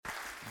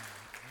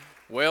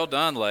Well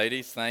done,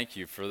 ladies. Thank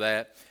you for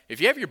that.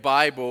 If you have your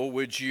Bible,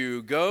 would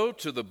you go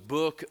to the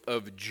book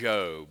of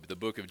Job? The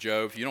book of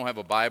Job. If you don't have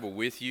a Bible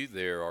with you,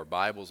 there are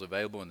Bibles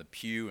available in the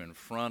pew in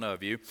front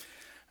of you.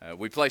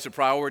 We place a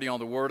priority on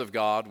the Word of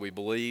God. We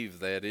believe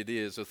that it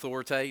is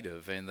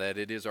authoritative and that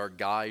it is our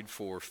guide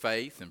for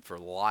faith and for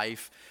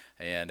life.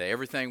 And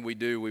everything we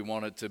do, we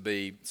want it to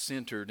be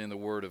centered in the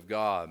Word of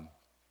God.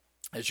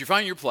 As you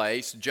find your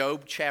place,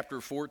 Job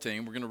chapter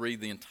 14, we're going to read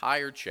the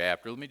entire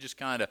chapter. Let me just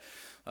kind of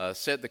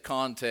set the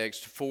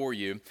context for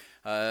you.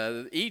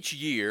 Each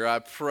year I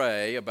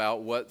pray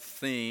about what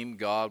theme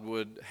God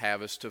would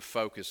have us to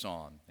focus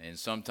on. And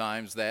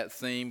sometimes that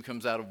theme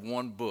comes out of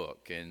one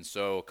book. And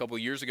so a couple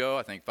of years ago,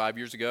 I think 5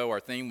 years ago, our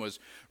theme was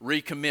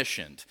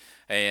recommissioned.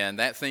 And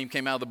that theme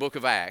came out of the book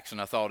of Acts.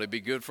 And I thought it'd be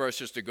good for us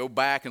just to go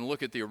back and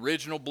look at the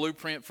original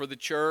blueprint for the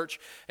church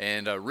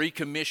and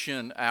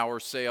recommission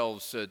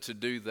ourselves to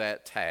do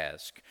that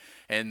task.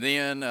 And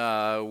then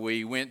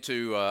we went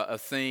to a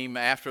theme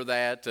after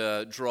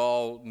that,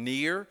 draw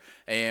near,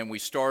 and we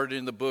started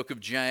in the book of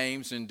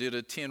James and did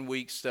a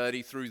 10-week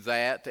study through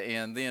that,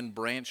 and then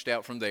branched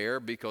out from there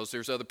because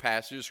there's other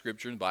passages of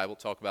Scripture in the Bible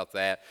talk about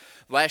that.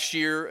 Last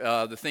year,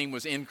 the theme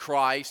was in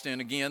Christ, and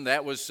again,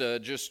 that was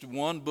just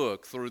one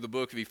book through the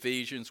book of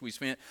Ephesians. We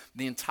spent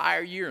the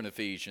entire year in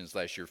Ephesians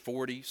last year,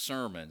 40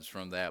 sermons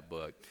from that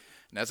book.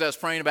 And as I was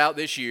praying about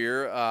this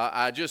year,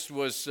 I just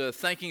was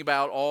thinking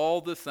about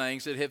all the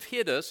things that have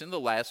hit us in the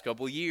last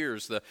couple of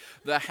years.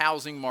 The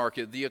housing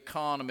market, the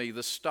economy,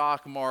 the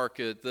stock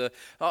market,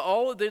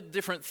 all of the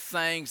different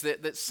things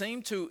that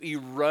seem to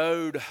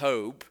erode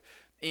hope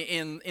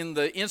in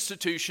the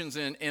institutions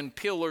and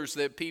pillars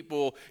that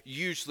people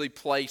usually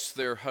place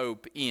their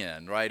hope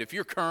in, right? If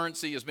your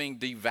currency is being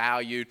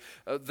devalued,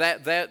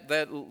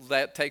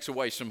 that takes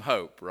away some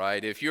hope,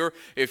 right? If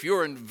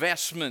your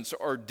investments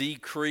are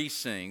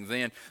decreasing,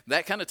 then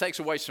that kind of takes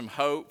away some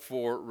hope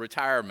for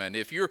retirement.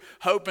 If you're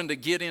hoping to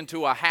get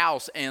into a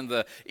house and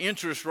the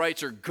interest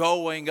rates are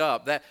going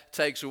up, that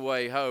takes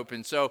away hope.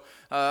 And so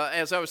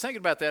as I was thinking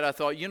about that, I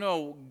thought,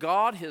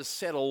 God has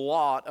said a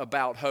lot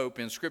about hope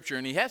in Scripture,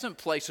 and He hasn't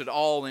placed it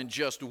all in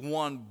just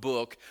one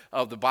book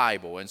of the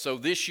Bible. And so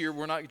this year,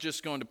 we're not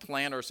just going to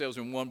plant ourselves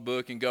in one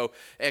book and go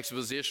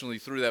expositionally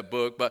through that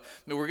book, but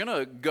we're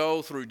going to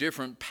go through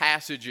different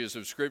passages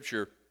of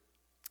Scripture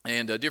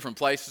and different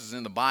places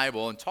in the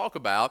Bible and talk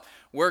about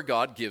where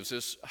God gives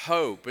us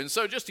hope. And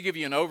so just to give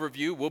you an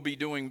overview, we'll be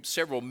doing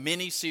several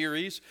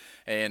mini-series,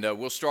 and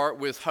we'll start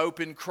with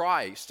hope in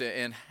Christ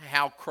and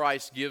how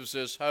Christ gives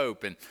us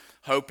hope, and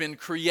hope in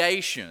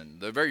creation.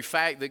 The very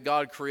fact that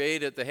God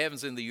created the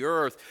heavens and the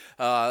earth,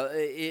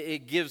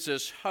 it gives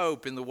us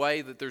hope in the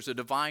way that there's a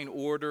divine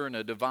order and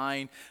a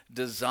divine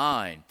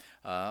design.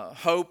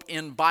 Hope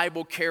in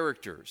Bible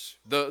characters.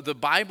 The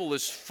Bible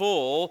is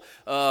full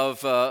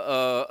of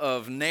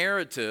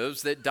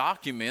narratives that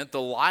document the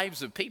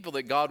lives of people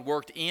that God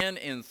worked in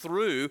and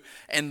through,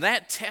 and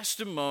that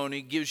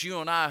testimony gives you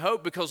and I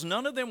hope because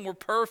none of them were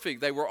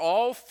perfect. They were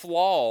all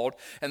flawed,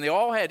 and they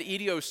all had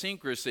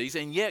idiosyncrasies,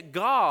 and yet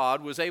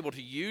God was able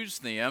to use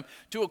them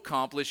to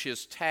accomplish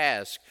His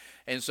task.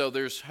 And so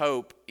there's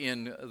hope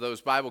in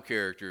those Bible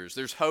characters.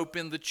 There's hope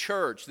in the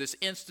church, this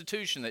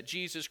institution that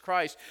Jesus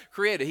Christ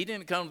created. He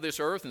didn't come to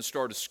this earth and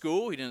start a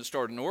school. He didn't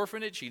start an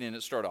orphanage. He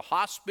didn't start a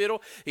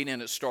hospital. He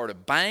didn't start a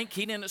bank.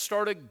 He didn't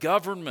start a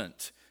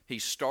government. He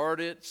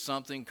started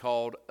something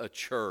called a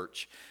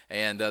church.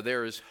 And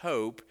there is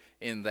hope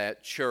in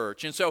that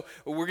church. And so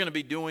we're going to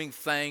be doing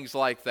things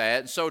like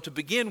that. And so to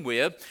begin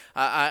with,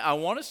 I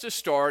want us to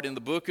start in the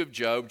book of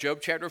Job, Job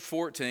chapter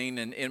 14,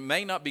 and it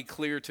may not be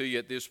clear to you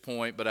at this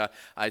point, but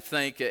I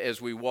think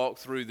as we walk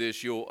through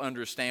this, you'll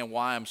understand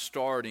why I'm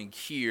starting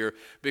here,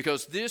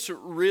 because this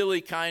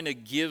really kind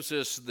of gives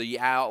us the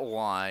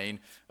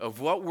outline of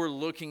what we're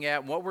looking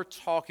at, what we're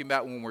talking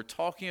about when we're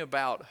talking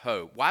about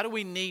hope. Why do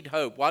we need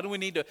hope? Why do we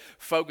need to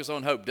focus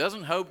on hope?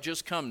 Doesn't hope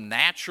just come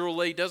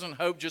naturally? Doesn't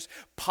hope just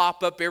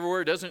pop up everywhere?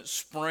 It doesn't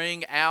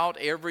spring out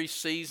every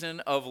season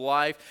of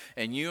life?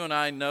 And you and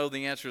I know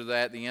the answer to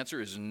that. The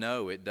answer is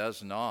no, it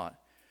does not.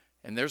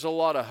 And there's a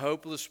lot of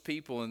hopeless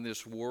people in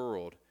this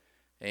world.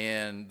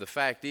 And the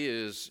fact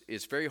is,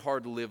 it's very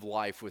hard to live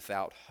life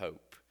without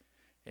hope.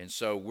 And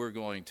so we're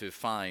going to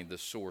find the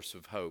source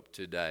of hope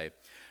today.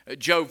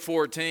 Job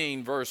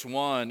 14, verse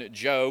 1,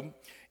 Job,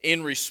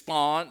 in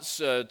response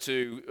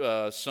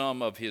to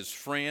some of his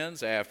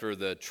friends after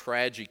the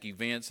tragic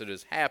events that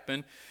has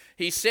happened,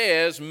 he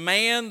says,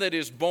 "Man that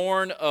is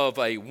born of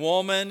a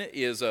woman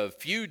is of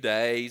few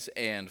days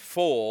and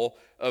full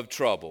of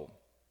trouble.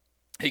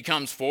 He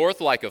comes forth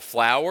like a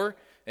flower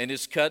and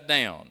is cut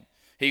down.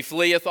 He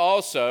fleeth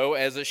also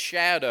as a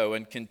shadow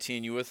and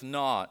continueth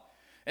not.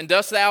 And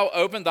dost thou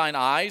open thine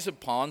eyes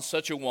upon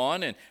such a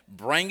one, and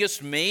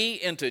bringest me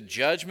into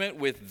judgment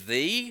with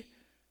thee?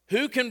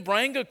 Who can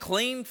bring a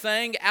clean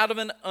thing out of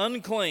an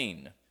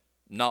unclean?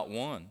 Not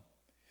one.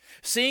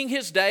 Seeing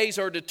his days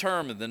are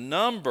determined, the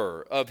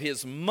number of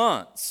his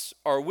months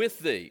are with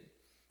thee.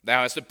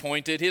 Thou hast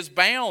appointed his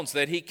bounds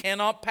that he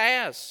cannot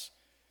pass.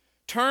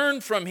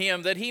 Turn from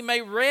him, that he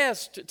may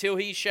rest till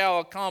he shall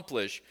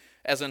accomplish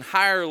as an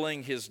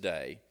hireling his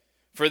day.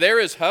 For there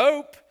is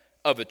hope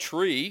of a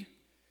tree,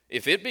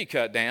 if it be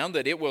cut down,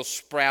 that it will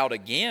sprout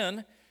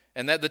again,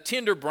 and that the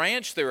tender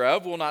branch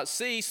thereof will not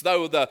cease,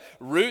 though the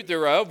root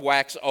thereof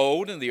wax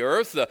old in the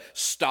earth, the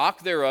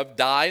stalk thereof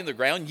die in the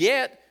ground,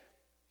 yet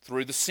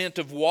through the scent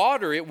of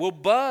water it will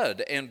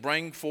bud and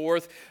bring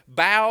forth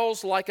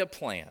boughs like a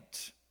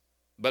plant.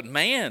 But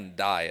man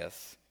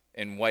dieth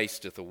and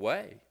wasteth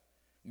away.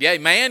 Yea,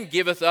 man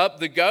giveth up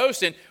the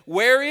ghost, and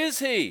where is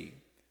he?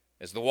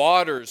 As the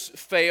waters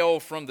fail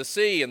from the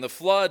sea, and the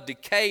flood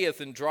decayeth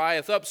and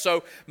drieth up,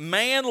 so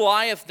man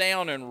lieth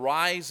down and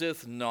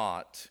riseth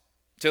not.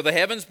 Till the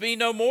heavens be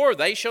no more,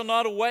 they shall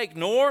not awake,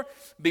 nor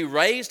be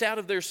raised out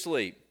of their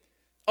sleep.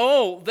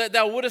 Oh, that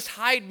thou wouldest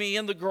hide me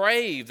in the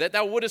grave, that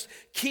thou wouldest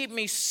keep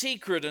me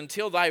secret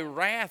until thy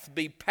wrath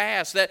be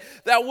past, that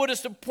thou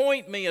wouldest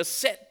appoint me a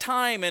set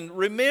time and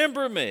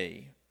remember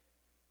me.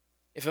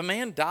 If a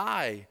man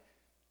die,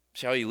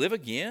 shall he live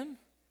again?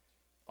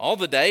 All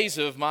the days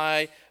of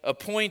my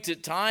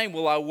appointed time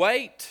will I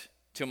wait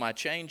till my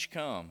change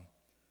come.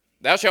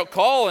 Thou shalt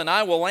call, and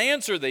I will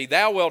answer thee.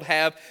 Thou wilt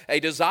have a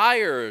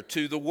desire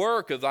to the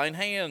work of thine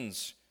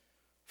hands.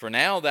 For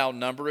now thou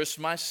numberest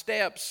my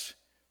steps.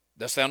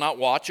 Dost thou not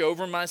watch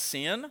over my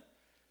sin?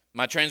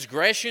 My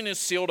transgression is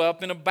sealed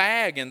up in a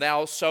bag, and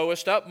thou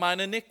sewest up mine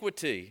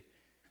iniquity.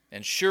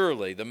 And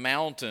surely the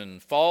mountain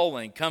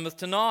falling cometh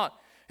to naught,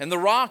 and the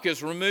rock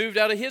is removed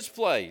out of his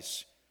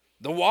place.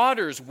 The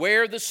waters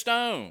wear the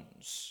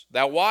stones.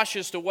 Thou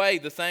washest away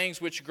the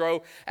things which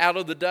grow out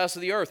of the dust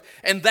of the earth,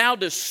 and thou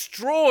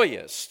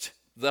destroyest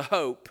the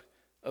hope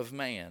of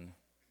man.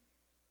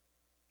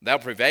 Thou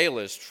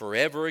prevailest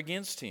forever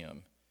against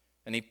him,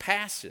 and he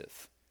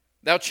passeth.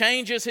 Thou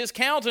changest his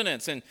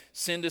countenance, and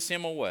sendest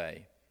him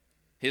away.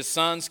 His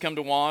sons come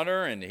to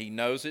water, and he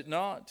knows it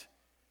not.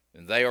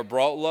 And they are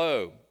brought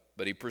low,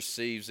 but he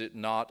perceives it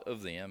not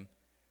of them.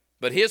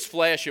 But his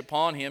flesh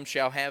upon him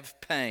shall have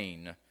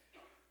pain,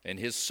 and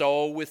his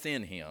soul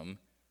within him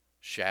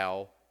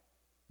shall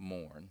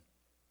mourn.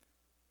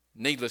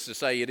 Needless to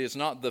say, it is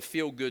not the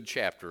feel-good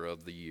chapter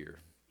of the year.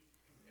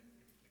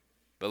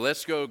 But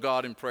let's go to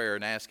God in prayer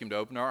and ask him to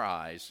open our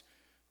eyes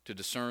to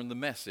discern the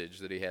message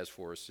that he has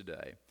for us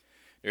today.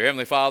 Dear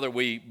Heavenly Father,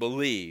 we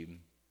believe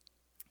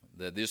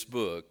that this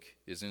book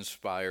is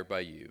inspired by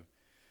you,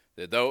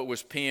 that though it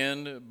was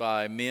penned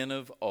by men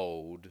of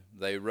old,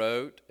 they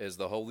wrote as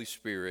the Holy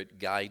Spirit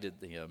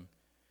guided them.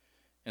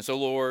 And so,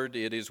 Lord,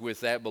 it is with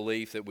that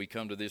belief that we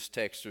come to this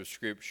text of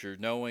Scripture,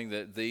 knowing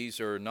that these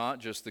are not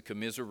just the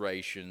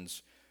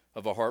commiserations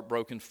of a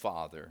heartbroken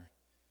father,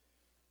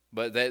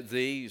 but that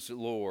these,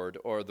 Lord,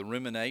 are the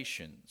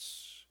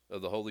ruminations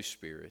of the Holy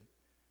Spirit,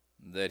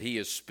 that he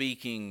is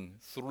speaking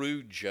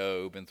through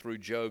Job and through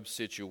Job's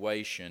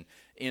situation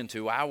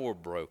into our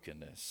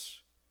brokenness,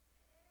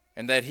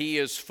 and that he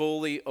is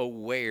fully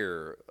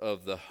aware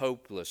of the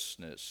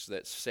hopelessness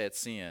that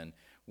sets in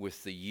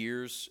with the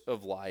years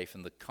of life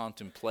and the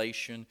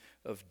contemplation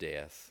of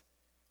death.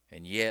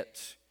 And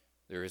yet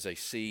there is a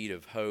seed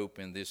of hope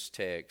in this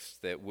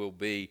text that will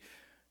be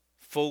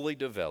fully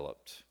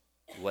developed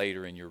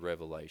later in your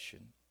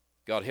revelation.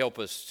 God, help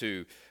us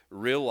to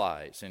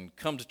realize and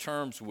come to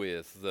terms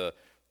with the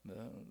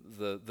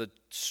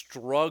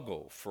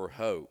struggle for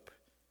hope.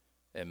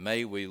 And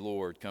may we,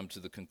 Lord, come to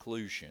the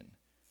conclusion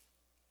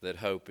that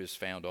hope is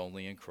found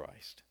only in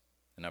Christ.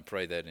 And I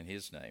pray that in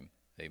his name.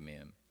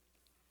 Amen.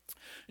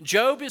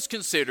 Job is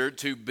considered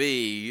to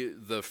be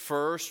the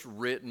first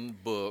written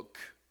book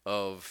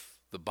of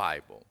the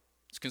Bible.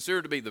 It's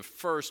considered to be the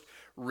first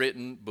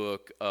written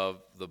book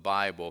of the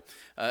Bible.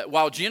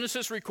 While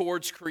Genesis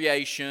records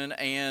creation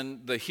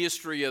and the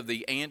history of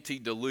the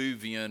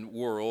antediluvian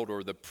world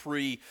or the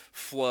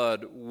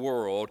pre-flood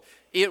world,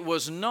 it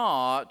was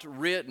not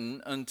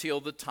written until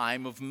the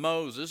time of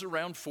Moses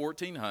around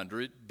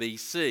 1400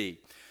 BC.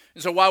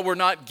 And so while we're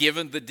not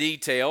given the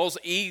details,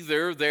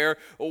 either there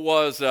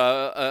was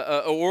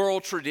a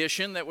oral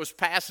tradition that was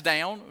passed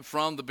down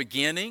from the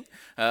beginning,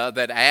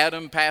 that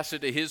Adam passed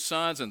it to his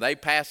sons and they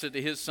passed it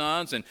to his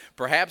sons, and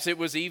perhaps it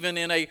was even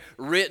in a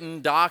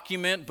written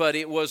document, but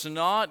it was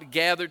not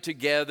gathered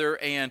together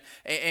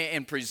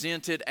and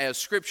presented as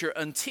Scripture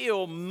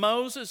until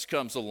Moses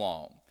comes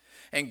along.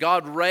 And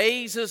God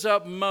raises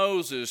up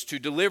Moses to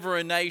deliver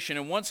a nation.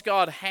 And once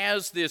God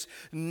has this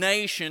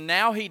nation,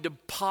 now he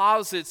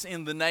deposits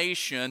in the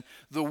nation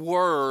the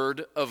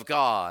Word of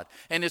God.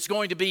 And it's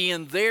going to be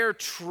in their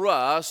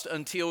trust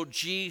until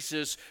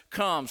Jesus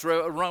comes.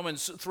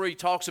 Romans 3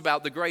 talks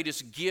about the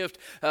greatest gift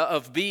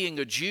of being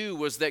a Jew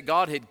was that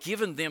God had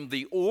given them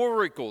the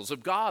oracles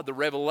of God, the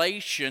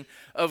revelation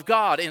of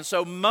God. And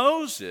so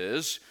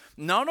Moses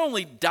not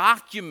only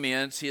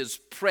documents his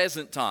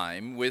present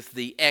time with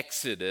the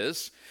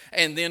Exodus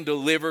and then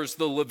delivers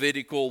the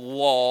Levitical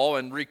law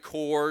and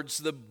records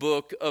the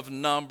book of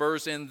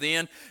Numbers and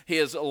then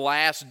his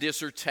last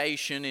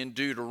dissertation in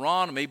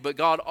Deuteronomy, but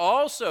God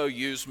also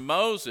used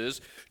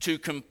Moses to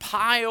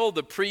compile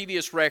the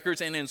previous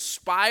records and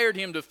inspired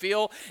him to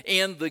fill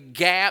in the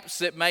gaps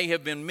that may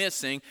have been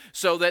missing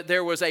so that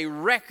there was a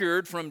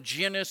record from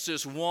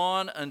Genesis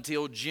 1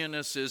 until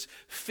Genesis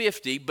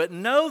 50. But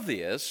know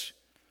this,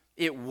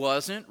 it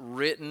wasn't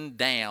written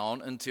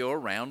down until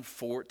around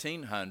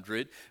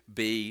 1400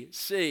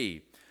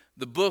 BC.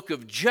 The book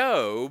of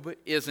Job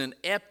is an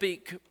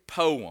epic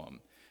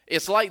poem.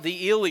 It's like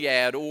the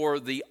Iliad or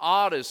the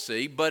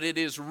Odyssey, but it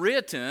is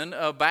written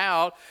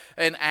about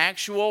an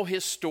actual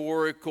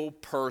historical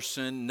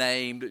person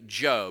named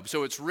Job.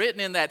 So it's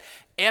written in that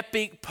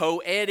epic,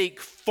 poetic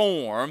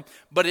form,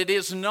 but it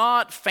is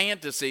not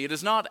fantasy. It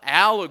is not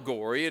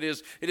allegory. It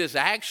is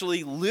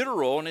actually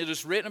literal, and it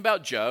is written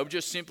about Job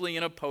just simply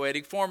in a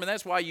poetic form, and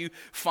that's why you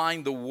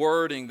find the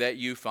wording that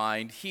you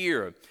find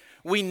here.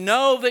 We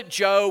know that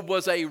Job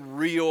was a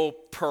real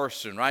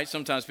person, right?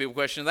 Sometimes people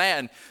question that,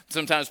 and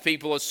sometimes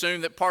people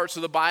assume that parts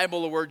of the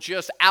Bible were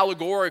just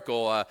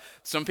allegorical.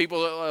 Some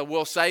people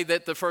will say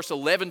that the first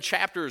 11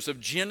 chapters of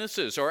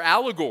Genesis are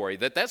allegory,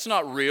 that's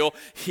not real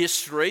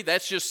history.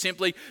 That's just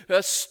simply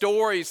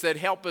stories that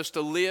help us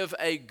to live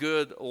a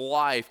good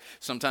life.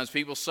 Sometimes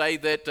people say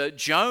that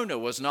Jonah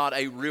was not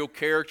a real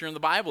character in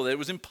the Bible, that it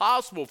was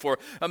impossible for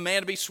a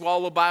man to be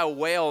swallowed by a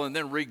whale and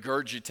then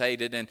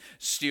regurgitated and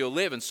still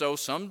live. And so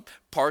some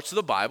parts of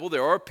the Bible,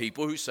 there are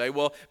people who say,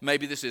 well,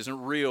 maybe this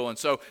isn't real. And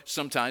so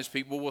sometimes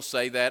people will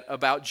say that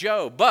about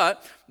Job.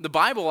 But the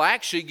Bible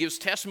actually gives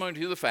testimony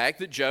to the fact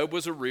that Job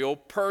was a real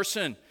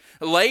person.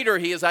 Later,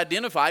 he is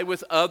identified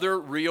with other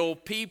real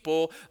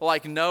people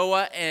like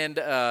Noah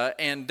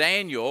and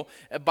Daniel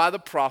by the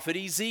prophet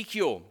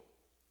Ezekiel.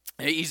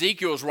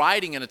 Ezekiel is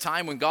writing in a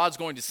time when God's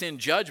going to send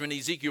judgment,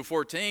 Ezekiel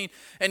 14,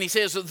 and he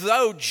says,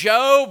 though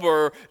Job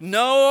or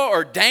Noah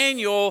or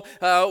Daniel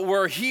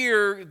were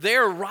here,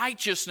 their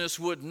righteousness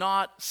would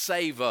not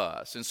save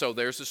us. And so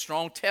there's a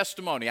strong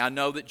testimony. I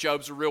know that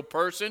Job's a real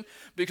person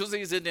because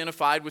he's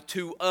identified with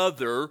two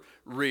other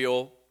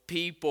real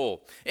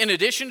people. In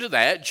addition to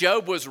that,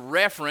 Job was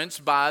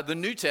referenced by the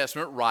New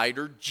Testament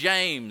writer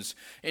James.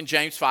 In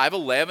James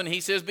 5:11,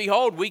 he says,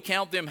 behold, we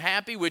count them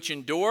happy which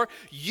endure.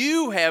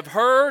 You have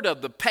heard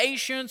of the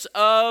patience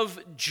of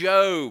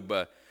Job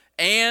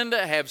and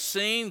have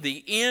seen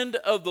the end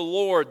of the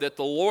Lord, that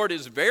the Lord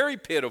is very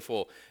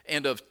pitiful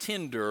and of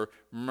tender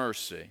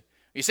mercy.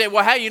 You say,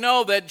 well, how do you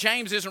know that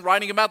James isn't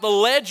writing about the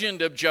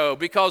legend of Job?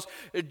 Because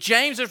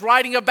James is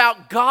writing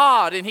about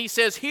God, and he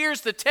says, here's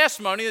the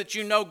testimony that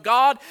you know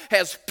God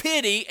has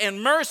pity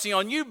and mercy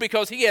on you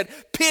because he had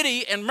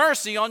pity and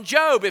mercy on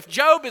Job. If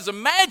Job is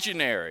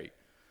imaginary,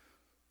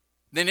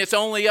 then it's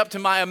only up to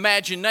my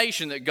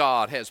imagination that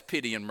God has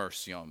pity and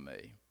mercy on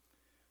me.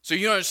 So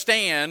you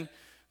understand,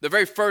 the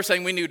very first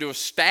thing we need to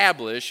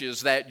establish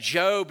is that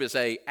Job is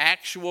an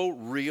actual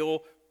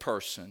real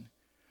person,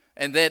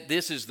 and that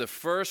this is the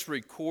first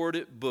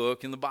recorded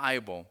book in the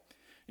Bible.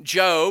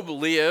 Job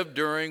lived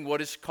during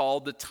what is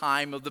called the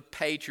time of the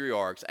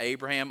patriarchs,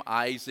 Abraham,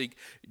 Isaac,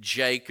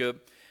 Jacob,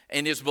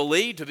 and is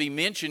believed to be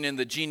mentioned in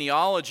the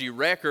genealogy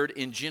record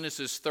in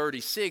Genesis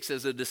 36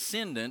 as a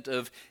descendant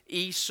of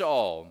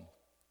Esau.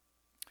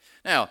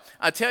 Now,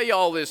 I tell you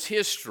all this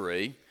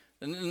history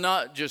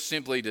not just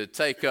simply to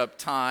take up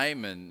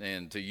time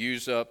and to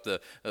use up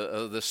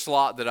the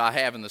slot that I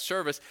have in the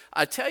service.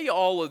 I tell you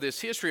all of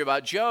this history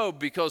about Job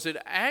because it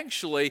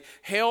actually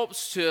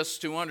helps us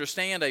to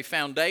understand a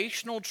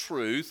foundational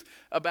truth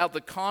about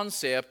the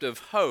concept of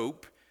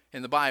hope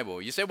in the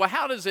Bible. You say, well,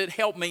 how does it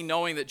help me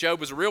knowing that Job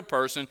was a real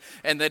person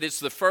and that it's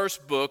the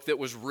first book that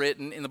was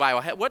written in the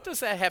Bible? What does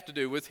that have to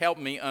do with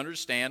helping me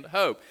understand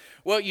hope?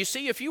 Well, you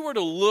see, if you were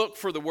to look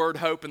for the word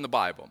hope in the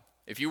Bible,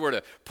 if you were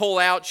to pull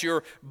out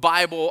your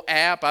Bible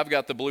app, I've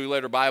got the Blue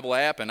Letter Bible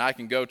app, and I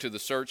can go to the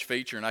search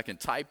feature and I can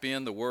type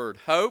in the word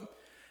hope,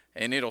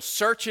 and it'll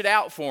search it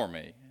out for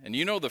me. And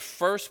you know the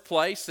first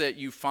place that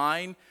you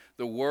find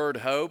the word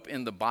hope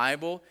in the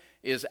Bible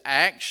is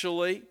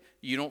actually,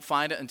 you don't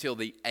find it until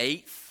the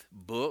 8th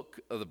book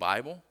of the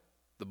Bible,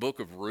 the book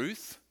of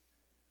Ruth.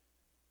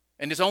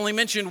 And it's only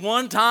mentioned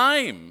one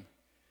time.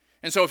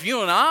 And so if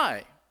you and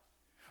I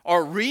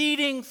are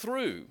reading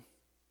through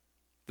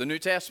the New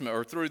Testament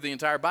or through the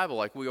entire Bible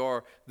like we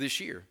are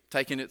this year,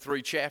 taking it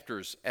 3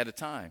 chapters at a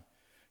time,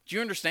 do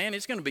you understand?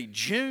 It's going to be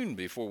June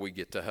before we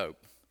get to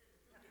hope.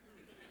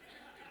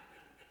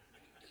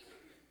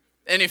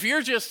 And if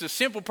you're just a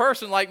simple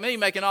person like me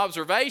making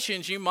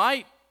observations, you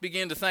might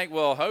begin to think,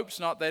 well, hope's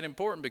not that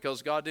important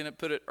because God didn't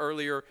put it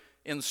earlier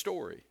in the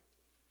story.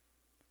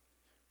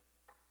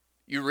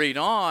 You read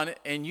on,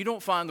 and you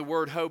don't find the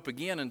word hope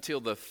again until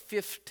the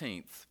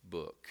 15th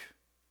book,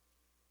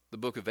 the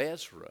book of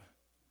Ezra.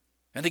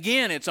 And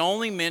again, it's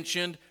only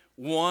mentioned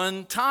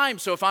one time.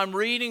 So if I'm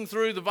reading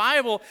through the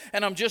Bible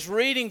and I'm just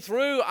reading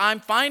through, I'm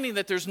finding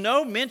that there's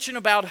no mention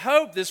about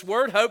hope. This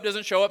word hope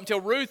doesn't show up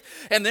until Ruth,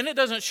 and then it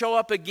doesn't show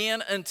up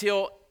again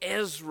until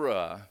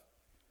Ezra.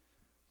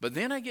 But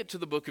then I get to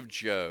the book of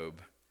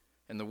Job,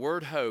 and the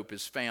word hope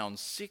is found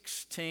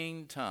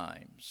 16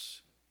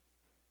 times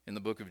in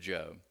the book of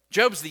Job.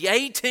 Job's the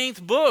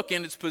 18th book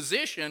in its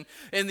position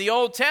in the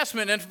Old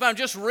Testament. And if I'm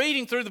just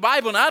reading through the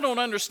Bible and I don't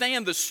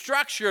understand the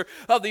structure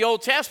of the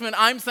Old Testament,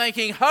 I'm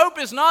thinking hope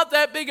is not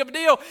that big of a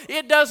deal.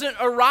 It doesn't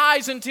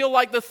arise until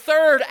like the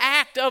third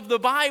act of the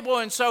Bible.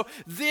 And so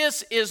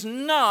this is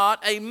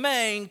not a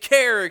main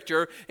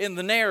character in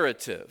the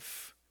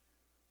narrative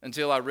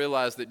until I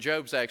realized that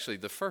Job's actually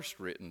the first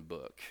written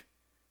book.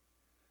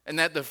 And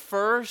that the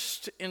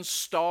first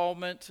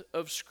installment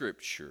of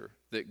Scripture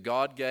that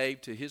God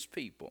gave to His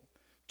people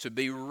to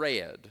be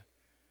read,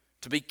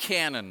 to be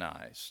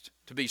canonized,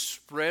 to be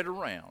spread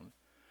around,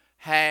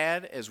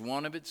 had as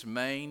one of its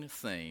main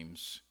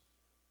themes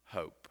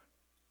hope.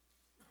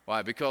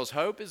 Why? Because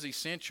hope is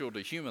essential to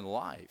human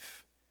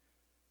life.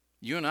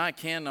 You and I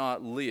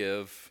cannot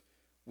live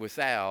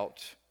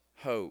without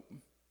hope.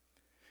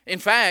 In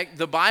fact,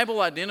 the Bible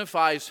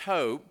identifies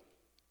hope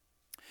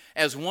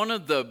as one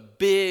of the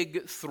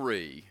big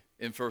three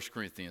in 1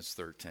 Corinthians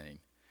 13.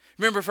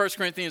 Remember 1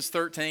 Corinthians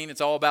 13,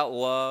 it's all about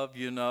love,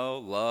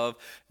 Love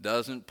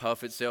doesn't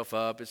puff itself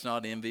up. It's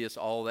not envious,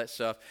 all that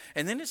stuff.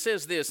 And then it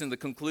says this in the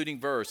concluding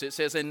verse. It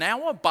says, and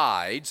now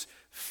abides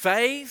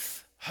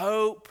faith,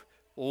 hope,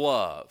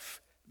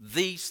 love.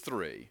 These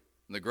three.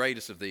 And the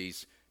greatest of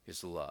these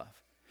is love.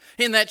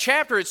 In that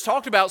chapter, it's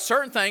talked about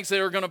certain things that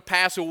are going to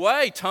pass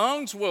away.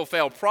 Tongues will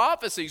fail.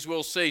 Prophecies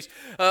will cease.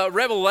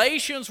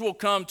 Revelations will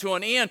come to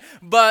an end.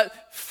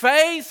 But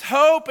faith,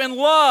 hope, and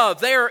love,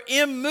 they are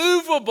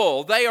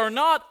immovable. They are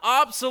not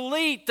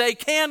obsolete. They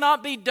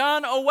cannot be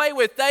done away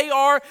with. They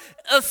are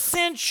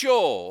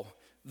essential.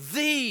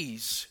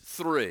 These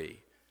three.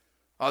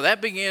 Oh,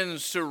 that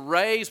begins to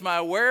raise my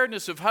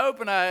awareness of hope,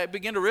 and I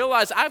begin to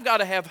realize I've got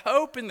to have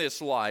hope in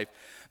this life.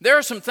 There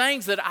are some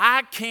things that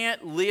I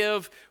can't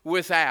live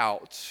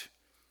without.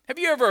 Have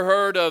you ever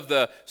heard of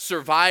the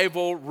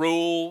survival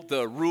rule,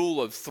 the rule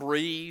of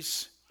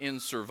threes in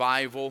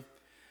survival?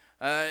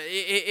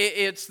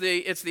 It's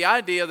the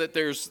idea that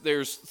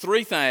there's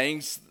three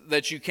things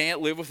that you can't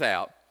live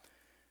without.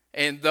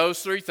 And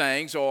those three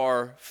things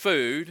are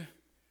food,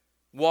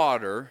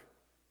 water,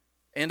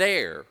 and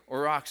air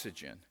or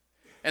oxygen.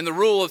 And the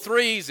rule of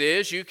threes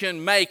is you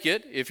can make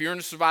it if you're in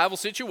a survival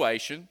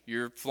situation.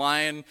 You're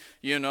flying,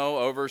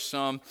 over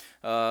some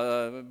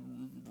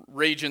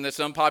region that's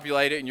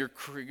unpopulated and your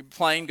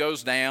plane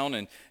goes down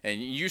and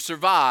you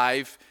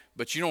survive,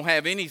 but you don't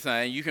have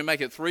anything. You can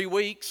make it 3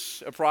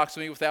 weeks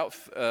approximately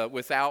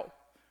without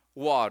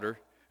water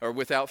or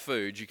without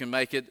food. You can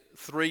make it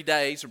 3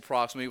 days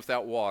approximately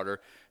without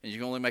water, and you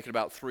can only make it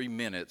about 3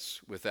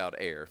 minutes without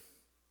air.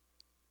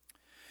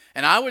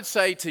 And I would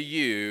say to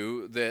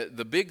you that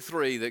the big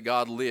three that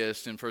God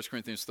lists in 1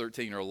 Corinthians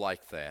 13 are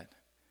like that.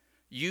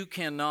 You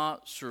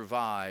cannot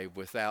survive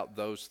without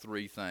those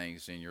three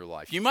things in your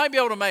life. You might be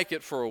able to make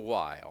it for a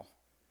while,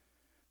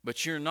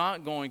 but you're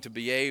not going to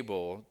be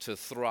able to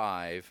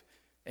thrive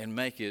and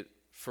make it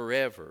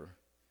forever.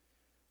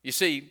 You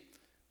see,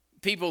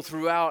 people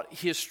throughout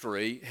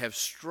history have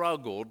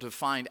struggled to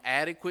find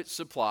adequate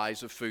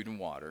supplies of food and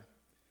water.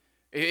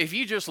 If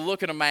you just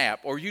look at a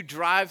map or you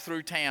drive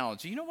through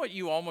towns, you know what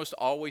you almost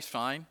always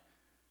find?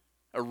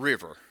 A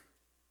river.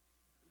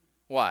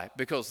 Why?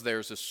 Because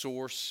there's a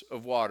source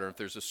of water. If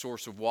there's a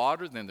source of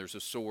water, then there's a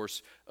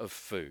source of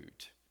food.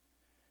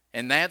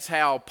 And that's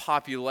how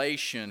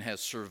population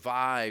has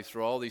survived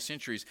through all these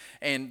centuries.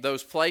 And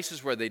those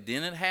places where they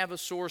didn't have a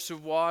source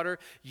of water,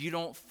 you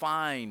don't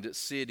find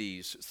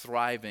cities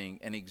thriving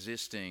and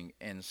existing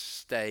and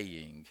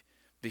staying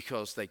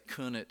because they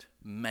couldn't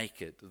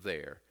make it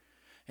there.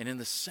 And in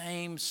the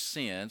same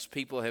sense,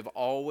 people have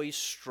always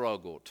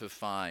struggled to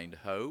find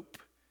hope.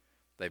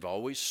 They've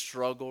always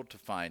struggled to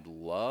find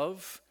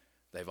love.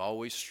 They've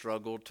always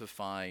struggled to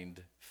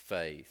find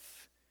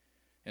faith.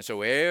 And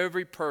so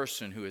every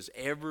person who has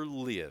ever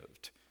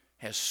lived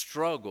has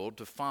struggled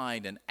to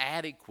find an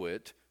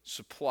adequate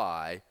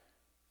supply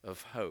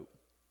of hope.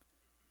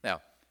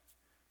 Now,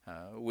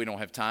 we don't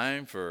have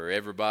time for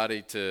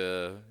everybody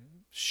to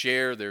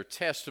share their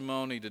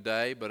testimony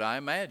today, but I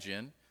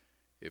imagine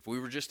if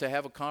we were just to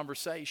have a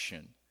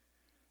conversation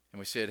and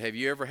we said, have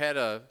you ever had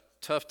a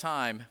tough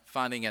time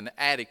finding an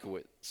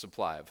adequate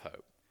supply of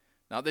hope?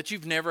 Not that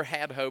you've never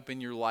had hope in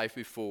your life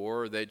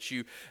before, or that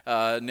you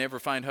never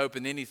find hope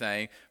in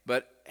anything,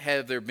 but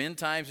have there been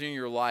times in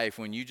your life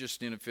when you just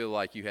didn't feel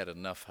like you had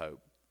enough hope?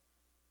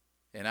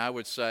 And I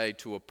would say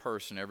to a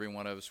person, every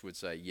one of us would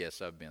say,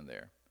 yes, I've been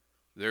there.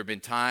 There have been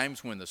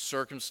times when the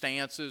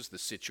circumstances, the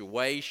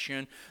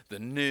situation, the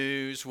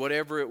news,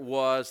 whatever it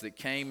was that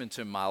came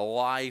into my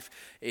life,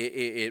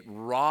 it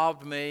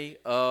robbed me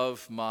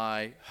of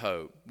my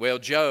hope. Well,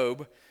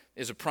 Job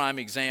is a prime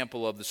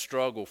example of the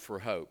struggle for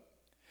hope.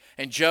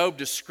 And Job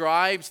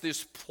describes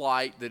this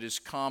plight that is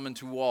common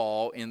to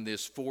all in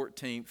this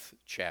 14th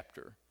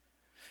chapter.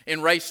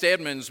 In Ray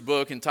Stedman's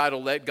book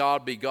entitled Let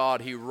God Be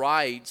God, he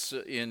writes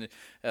in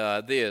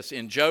this.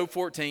 In Job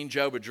 14,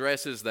 Job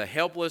addresses the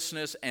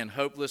helplessness and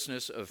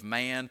hopelessness of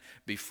man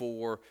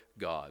before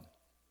God.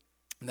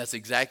 And that's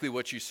exactly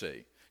what you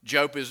see.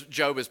 Job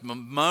is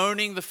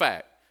bemoaning the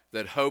fact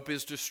that hope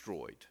is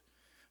destroyed,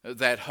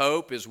 that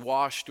hope is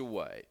washed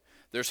away.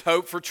 There's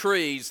hope for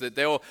trees that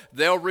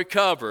they'll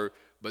recover,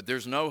 but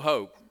there's no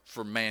hope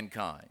for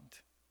mankind.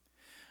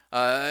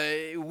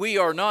 We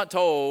are not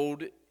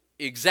told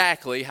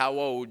exactly how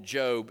old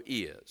Job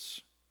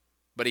is,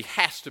 but he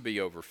has to be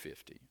over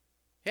 50.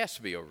 He has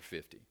to be over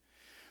 50.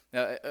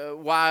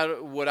 Why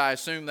would I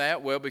assume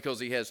that? Well, because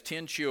he has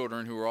 10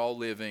 children who are all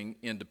living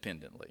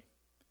independently.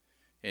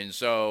 And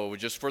so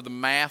just for the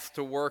math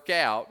to work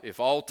out, if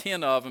all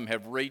 10 of them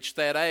have reached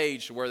that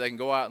age to where they can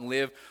go out and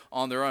live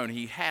on their own,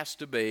 he has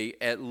to be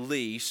at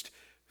least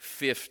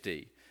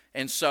 50.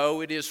 And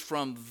so it is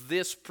from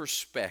this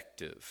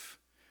perspective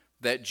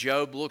that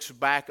Job looks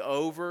back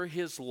over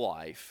his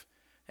life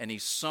and he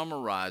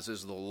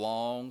summarizes the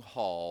long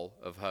haul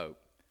of hope.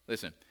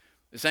 Listen,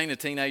 this ain't a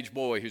teenage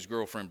boy whose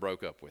girlfriend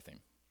broke up with him.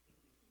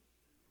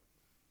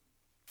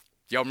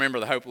 Do y'all remember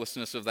the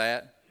hopelessness of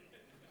that?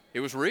 It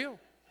was real.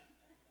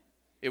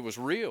 It was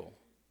real.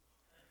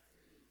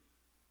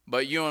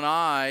 But you and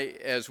I,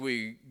 as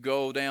we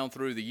go down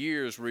through the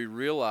years, we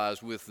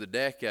realize with the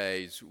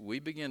decades, we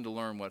begin to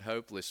learn what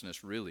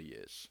hopelessness really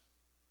is.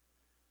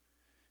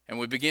 And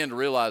we begin to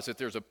realize that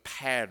there's a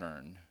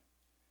pattern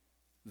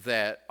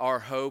that our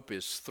hope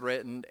is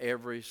threatened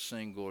every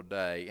single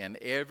day. And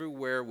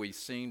everywhere we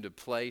seem to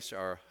place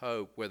our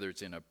hope, whether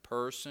it's in a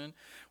person,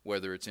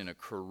 whether it's in a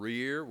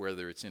career,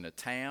 whether it's in a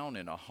town,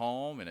 in a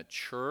home, in a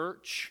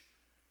church,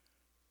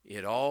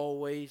 it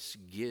always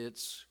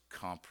gets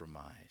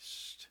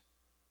compromised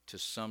to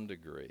some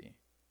degree.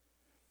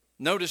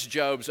 Notice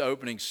Job's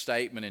opening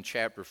statement in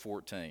chapter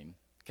 14.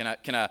 Can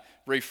I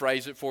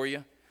rephrase it for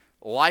you?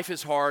 Life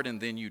is hard and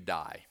then you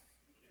die.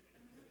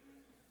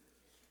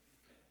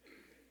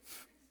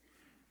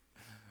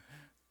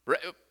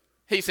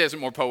 He says it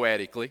more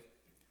poetically.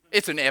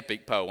 It's an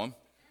epic poem.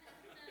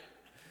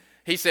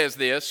 He says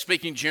this,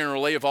 speaking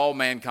generally of all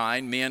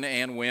mankind, men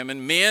and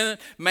women.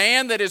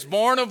 Man that is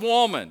born of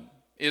woman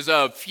is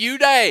of few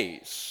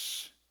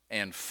days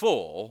and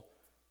full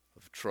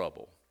of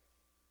trouble.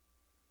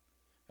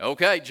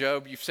 Okay,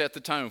 Job, you've set the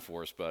tone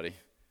for us, buddy.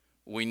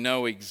 We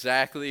know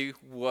exactly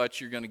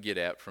what you're going to get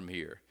at from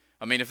here.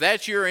 I mean, if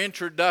that's your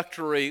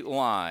introductory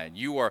line,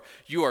 you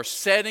are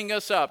setting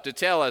us up to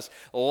tell us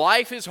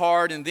life is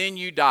hard and then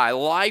you die.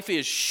 Life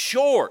is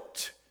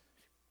short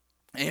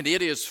and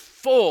it is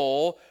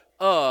full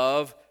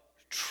of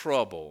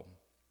trouble.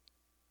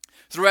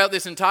 Throughout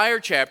this entire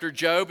chapter,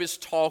 Job is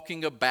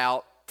talking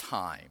about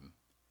time.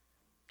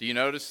 Do you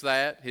notice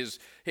that?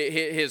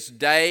 His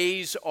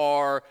days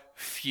are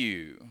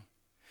few.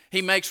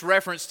 He makes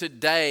reference to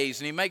days,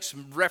 and he makes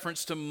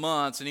reference to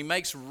months, and he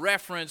makes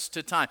reference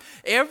to time.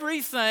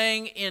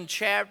 Everything in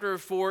chapter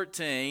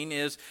 14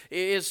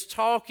 is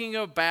talking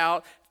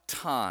about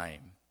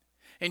time.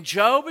 And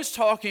Job is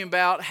talking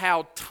about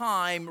how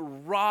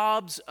time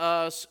robs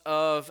us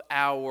of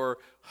our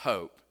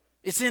hope.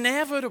 It's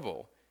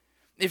inevitable.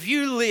 If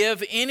you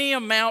live any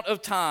amount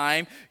of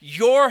time,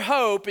 your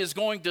hope is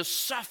going to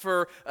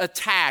suffer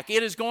attack.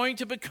 It is going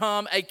to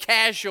become a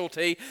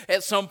casualty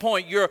at some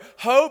point. Your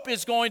hope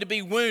is going to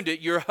be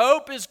wounded. Your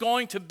hope is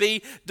going to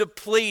be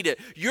depleted.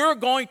 You're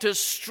going to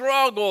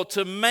struggle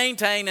to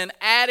maintain an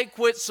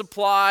adequate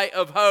supply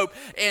of hope.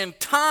 And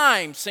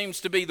time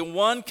seems to be the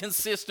one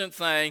consistent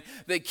thing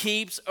that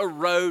keeps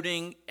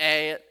eroding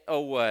it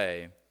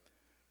away.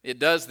 It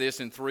does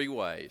this in three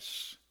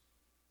ways.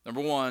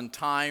 Number one,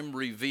 time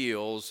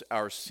reveals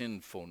our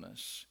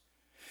sinfulness.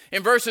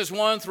 In verses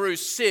 1 through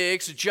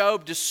 6,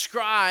 Job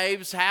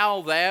describes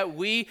how that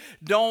we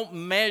don't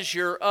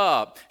measure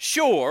up.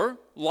 Sure,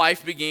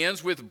 life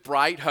begins with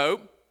bright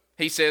hope.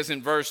 He says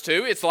in verse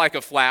 2, it's like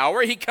a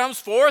flower. He comes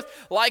forth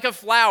like a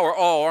flower.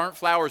 Oh, aren't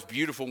flowers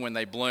beautiful when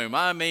they bloom?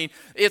 I mean,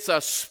 it's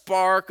a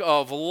spark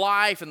of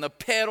life, and the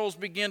petals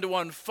begin to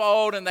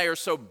unfold, and they are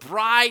so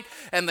bright,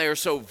 and they are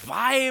so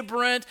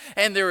vibrant,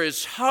 and there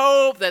is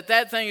hope that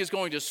that thing is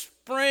going to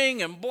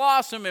spring and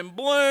blossom and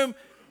bloom,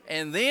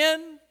 and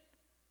then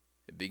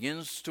it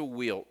begins to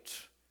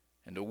wilt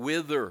and to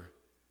wither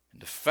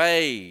and to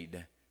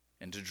fade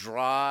and to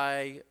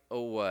dry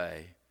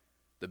away.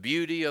 The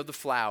beauty of the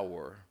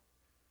flower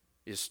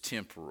is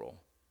temporal.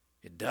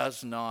 It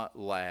does not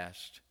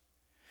last.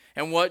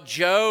 And what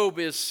Job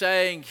is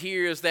saying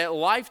here is that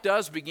life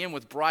does begin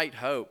with bright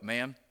hope,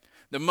 man.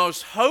 The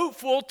most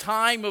hopeful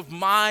time of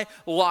my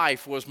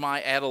life was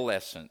my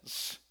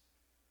adolescence.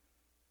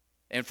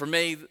 And for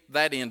me,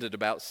 that ended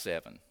about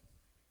 7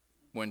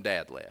 when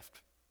Dad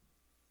left.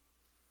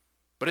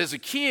 But as a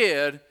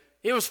kid,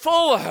 It was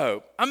full of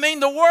hope. I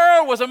mean, the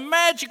world was a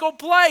magical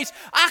place.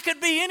 I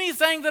could be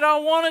anything that I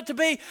wanted to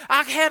be.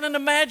 I had an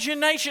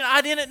imagination.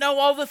 I didn't know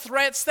all the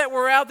threats that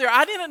were out there.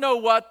 I didn't know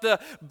what the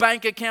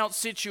bank account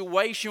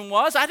situation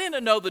was. I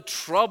didn't know the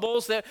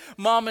troubles that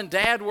mom and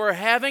dad were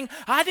having.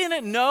 I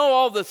didn't know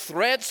all the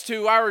threats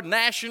to our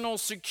national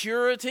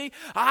security.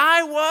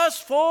 I was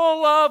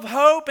full of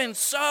hope, and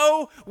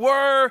so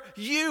were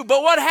you.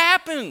 But what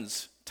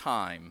happens?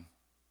 Time.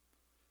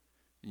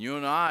 You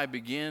and I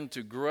begin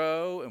to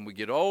grow and we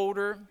get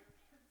older,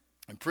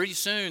 and pretty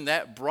soon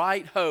that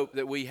bright hope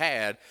that we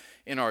had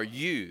in our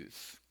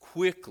youth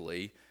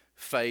quickly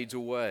fades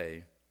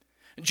away.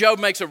 Job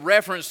makes a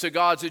reference to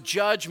God's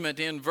judgment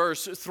in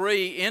verse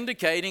 3,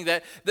 indicating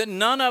that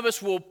none of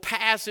us will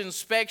pass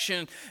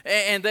inspection,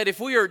 and that if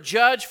we are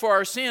judged for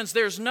our sins,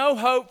 there's no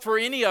hope for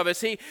any of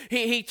us.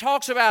 He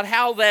talks about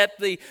how that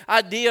the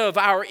idea of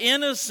our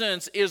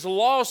innocence is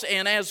lost,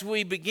 and as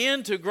we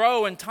begin to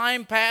grow and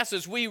time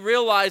passes, we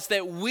realize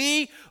that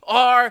we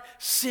are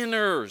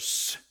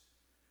sinners.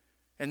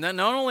 And that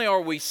not only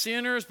are we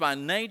sinners by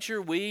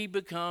nature, we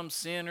become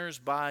sinners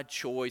by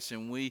choice,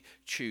 and we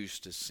choose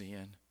to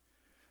sin.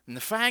 And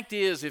the fact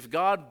is, if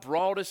God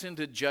brought us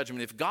into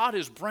judgment, if God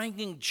is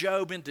bringing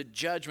Job into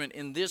judgment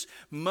in this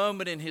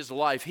moment in his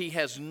life, he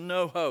has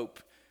no hope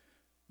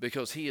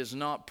because he is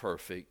not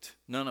perfect.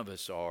 None of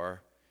us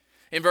are.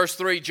 In verse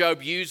 3,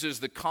 Job uses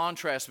the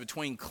contrast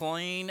between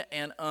clean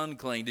and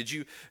unclean. Did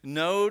you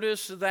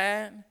notice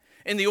that?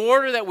 In the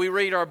order that we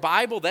read our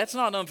Bible, that's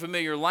not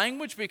unfamiliar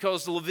language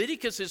because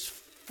Leviticus is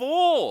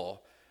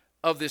full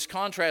of this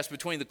contrast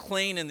between the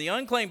clean and the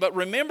unclean. But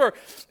remember,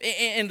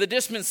 in the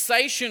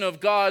dispensation of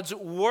God's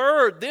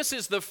Word, this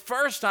is the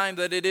first time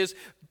that it is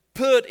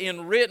put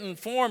in written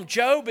form.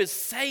 Job is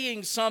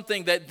saying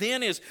something that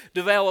then is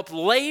developed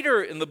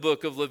later in the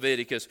book of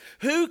Leviticus.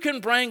 Who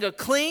can bring a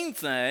clean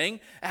thing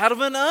out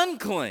of an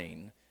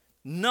unclean?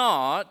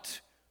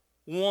 Not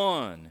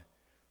one.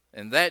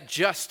 And that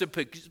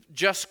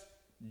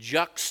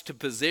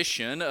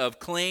juxtaposition of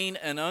clean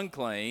and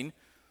unclean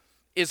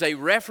is a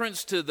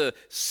reference to the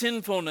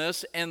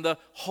sinfulness and the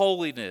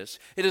holiness.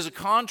 It is a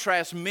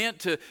contrast meant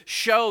to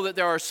show that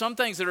there are some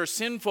things that are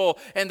sinful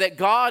and that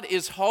God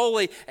is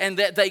holy and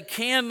that they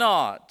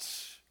cannot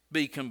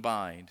be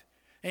combined.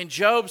 And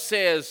Job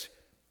says,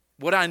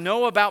 what I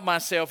know about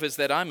myself is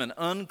that I'm an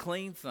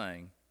unclean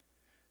thing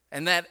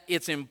and that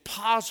it's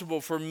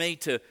impossible for me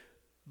to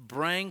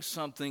bring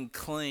something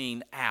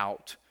clean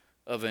out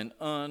of an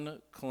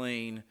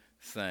unclean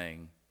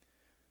thing.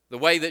 The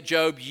way that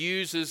Job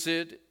uses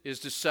it is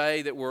to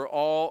say that we're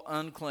all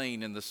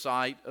unclean in the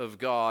sight of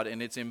God,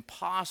 and it's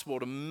impossible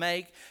to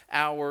make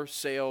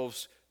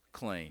ourselves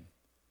clean.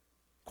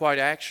 Quite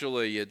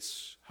actually,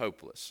 it's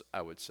hopeless,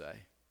 I would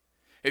say.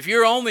 If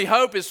your only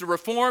hope is to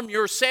reform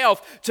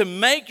yourself, to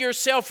make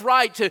yourself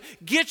right, to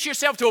get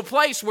yourself to a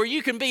place where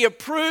you can be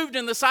approved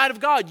in the sight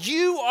of God,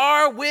 you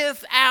are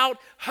without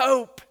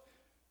hope.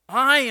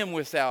 I am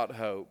without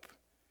hope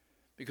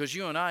because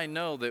you and I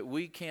know that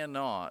we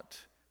cannot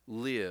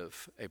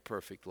live a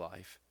perfect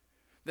life.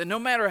 That no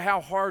matter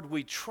how hard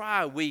we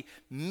try, we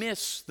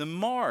miss the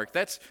mark.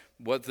 That's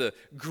what the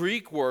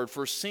Greek word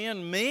for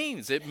sin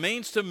means. It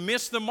means to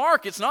miss the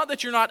mark. It's not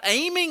that you're not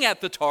aiming at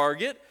the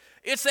target.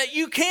 It's that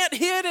you can't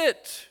hit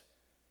it.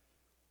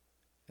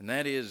 And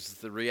that is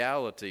the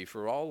reality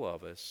for all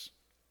of us.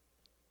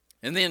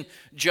 And then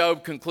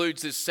Job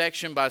concludes this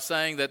section by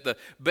saying that the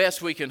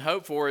best we can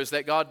hope for is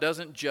that God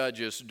doesn't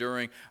judge us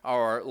during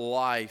our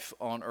life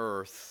on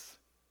earth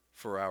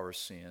for our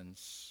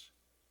sins.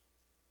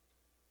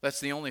 That's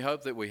the only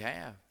hope that we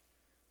have.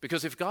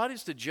 Because if God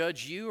is to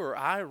judge you or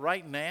I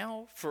right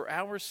now for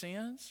our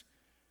sins,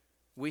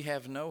 we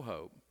have no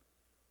hope.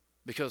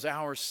 Because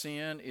our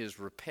sin is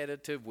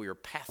repetitive. We are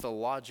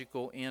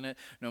pathological in it.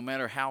 No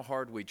matter how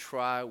hard we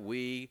try,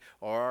 we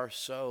are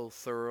so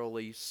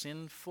thoroughly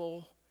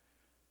sinful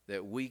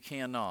that we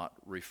cannot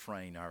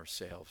refrain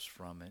ourselves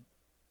from it.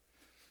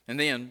 And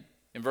then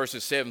in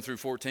verses 7 through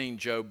 14,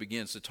 Job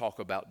begins to talk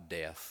about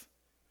death.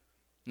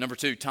 Number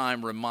 2,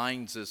 time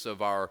reminds us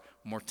of our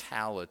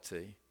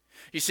mortality.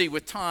 You see,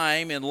 with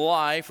time in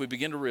life, we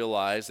begin to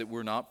realize that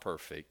we're not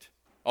perfect.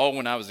 Oh,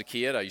 when I was a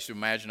kid, I used to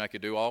imagine I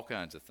could do all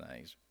kinds of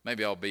things.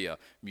 Maybe I'll be a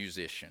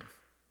musician.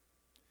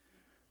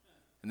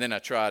 And then I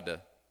tried to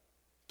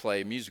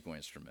play a musical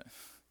instrument.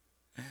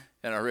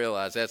 And I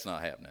realized that's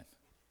not happening.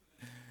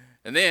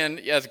 And then,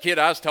 as a kid,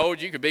 I was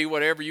told you could be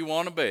whatever you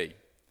want to be.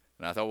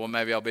 And I thought, well,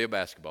 maybe I'll be a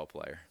basketball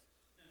player.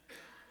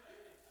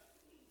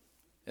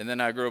 And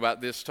then I grew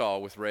about this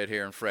tall with red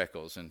hair and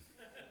freckles, and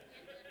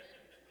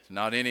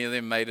not any of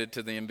them made it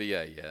to the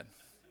NBA yet.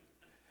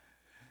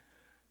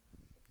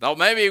 Thought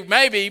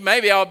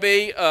maybe I'll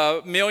be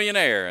a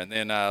millionaire. And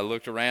then I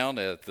looked around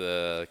at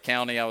the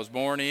county I was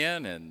born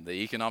in and the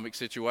economic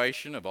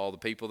situation of all the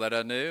people that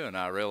I knew, and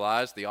I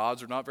realized the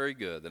odds are not very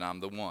good that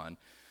I'm the one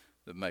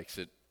that makes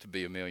it to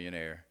be a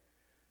millionaire.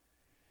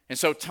 And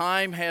so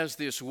time has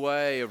this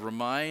way of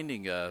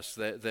reminding us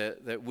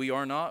that we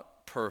are not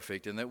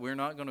perfect and that we're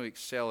not going to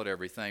excel at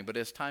everything. But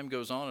as time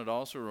goes on, it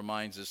also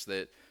reminds us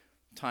that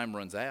time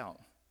runs out,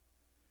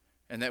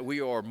 and that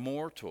we are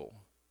mortal.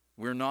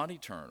 We're not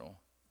eternal.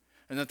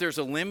 And that there's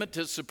a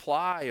limited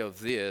supply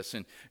of this.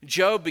 And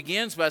Job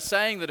begins by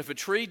saying that if a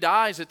tree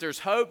dies, that there's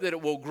hope that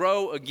it will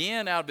grow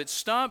again out of its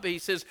stump. He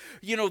says,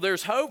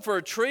 there's hope for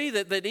a tree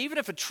that even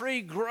if a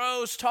tree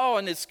grows tall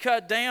and it's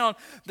cut down,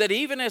 that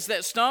even as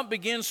that stump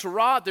begins to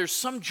rot, there's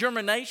some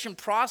germination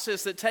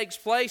process that takes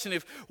place. And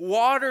if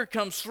water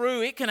comes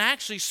through, it can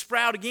actually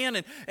sprout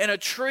again. And a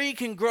tree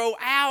can grow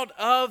out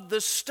of the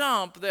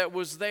stump that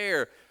was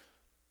there.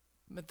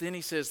 But then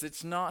he says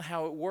it's not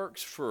how it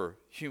works for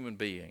human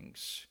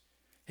beings.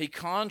 He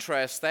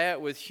contrasts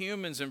that with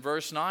humans in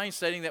verse 9,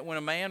 stating that when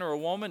a man or a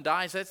woman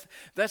dies,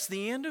 that's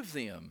the end of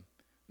them.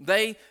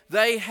 They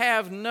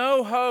have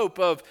no hope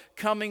of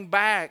coming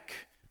back.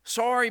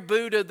 Sorry,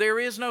 Buddha, there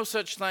is no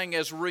such thing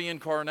as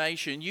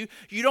reincarnation. You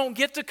don't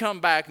get to come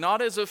back,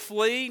 not as a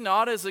flea,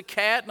 not as a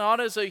cat, not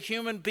as a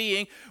human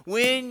being.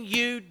 When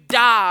you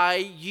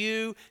die,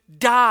 you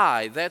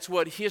die. That's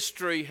what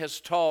history has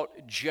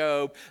taught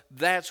Job.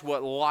 That's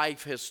what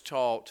life has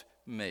taught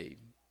me.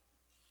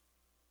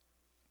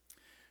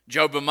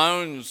 Job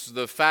bemoans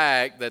the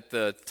fact that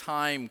the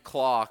time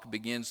clock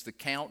begins to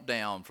count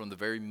down from the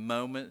very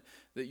moment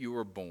that you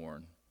were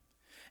born.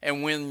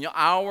 And when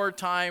our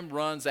time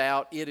runs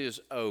out, it is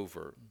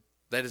over.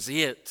 That is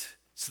it.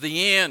 It's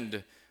the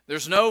end.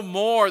 There's no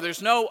more.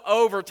 There's no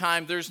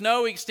overtime. There's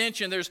no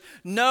extension. There's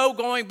no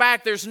going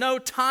back. There's no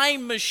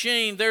time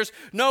machine. There's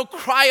no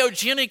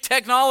cryogenic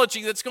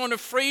technology that's going to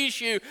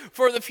freeze you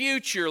for the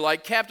future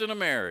like Captain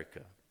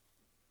America.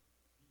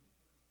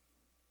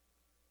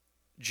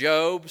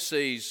 Job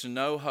sees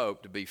no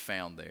hope to be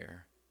found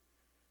there.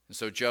 And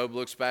so Job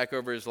looks back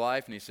over his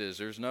life and he says,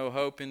 there's no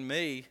hope in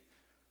me.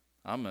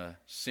 I'm a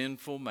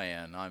sinful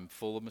man. I'm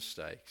full of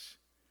mistakes.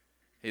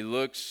 He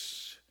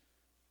looks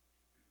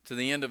to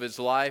the end of his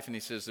life and he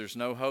says, there's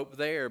no hope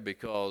there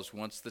because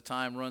once the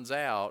time runs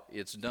out,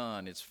 it's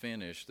done, it's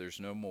finished, there's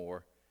no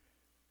more.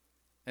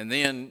 And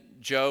then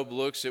Job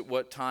looks at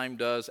what time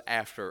does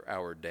after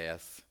our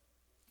death.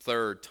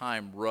 Third,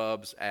 time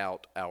rubs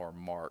out our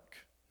mark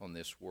on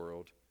this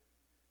world.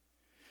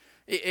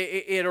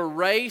 It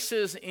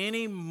erases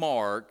any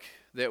mark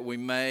that we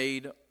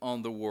made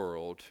on the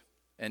world,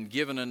 and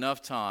given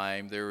enough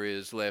time, there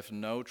is left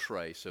no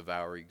trace of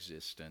our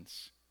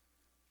existence.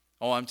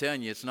 Oh, I'm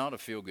telling you, it's not a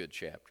feel-good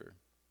chapter.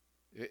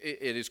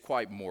 It is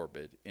quite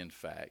morbid, in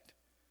fact.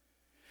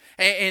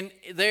 And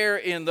there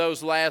in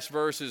those last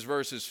verses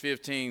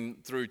 15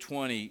 through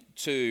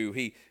 22,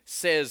 he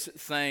says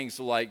things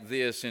like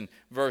this in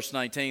verse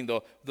 19,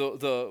 the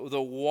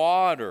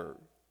water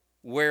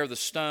wear the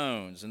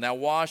stones, and thou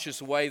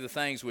washest away the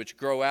things which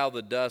grow out of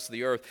the dust of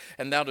the earth,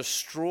 and thou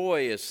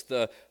destroyest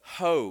the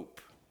hope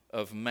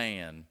of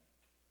man.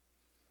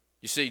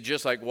 You see,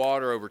 just like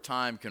water over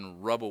time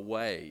can rub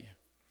away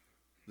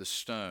the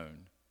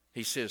stone,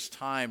 he says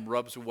time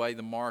rubs away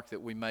the mark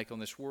that we make on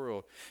this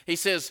world. He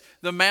says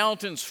the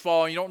mountains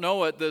fall, you don't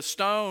know it, the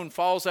stone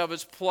falls out of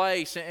its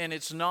place and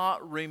it's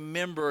not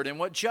remembered. And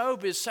what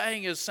Job is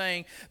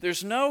saying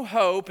there's no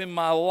hope in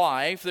my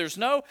life, there's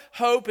no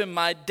hope in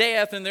my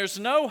death, and there's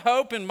no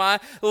hope in my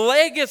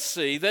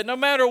legacy, that no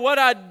matter what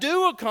I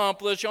do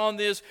accomplish on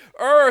this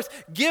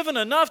earth, given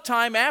enough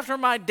time after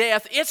my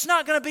death, it's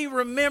not going to be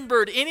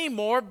remembered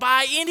anymore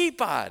by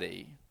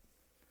anybody.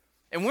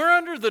 And we're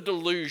under the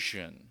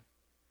delusion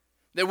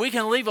that we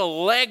can leave a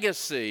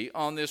legacy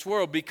on this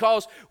world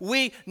because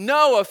we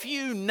know a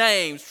few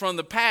names from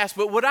the past.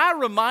 But would I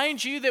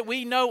remind you that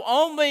we know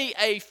only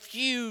a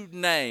few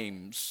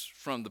names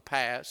from the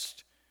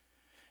past?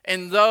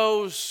 And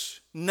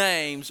those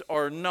names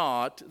are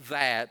not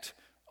that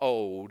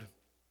old.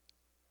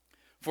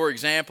 For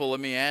example, let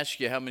me ask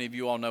you, how many of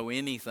you all know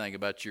anything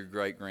about your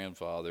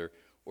great-grandfather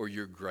or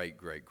your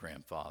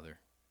great-great-grandfather?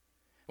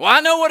 Well,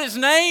 I know what his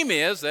name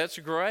is. That's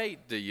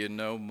great. Do you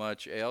know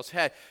much else?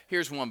 Hey,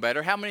 here's one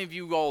better. How many of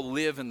you all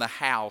live in the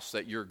house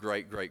that your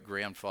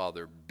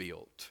great-great-grandfather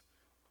built?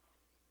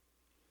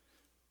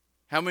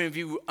 How many of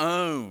you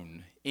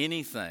own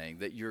anything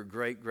that your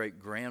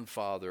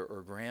great-great-grandfather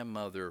or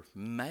grandmother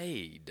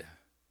made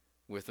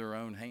with their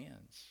own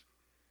hands?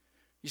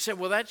 You say,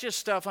 well, that's just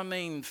stuff.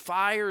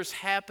 Fires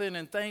happen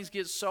and things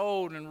get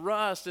sold and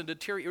rust and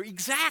deteriorate.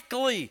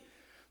 Exactly.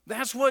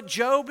 That's what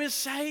Job is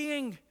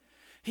saying.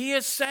 He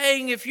is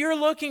saying if you're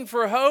looking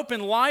for hope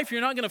in life,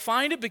 you're not going to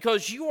find it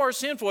because you are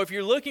sinful. If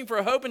you're looking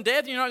for hope in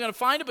death, you're not going to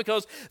find it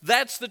because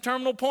that's the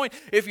terminal point.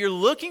 If you're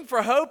looking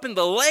for hope in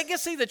the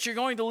legacy that you're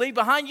going to leave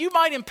behind, you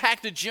might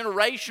impact a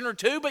generation or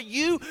two, but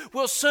you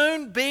will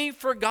soon be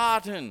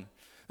forgotten.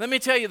 Let me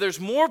tell you, there's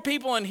more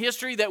people in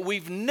history that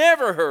we've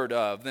never heard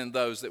of than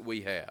those that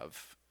we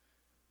have.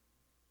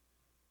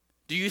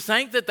 Do you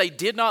think that they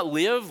did not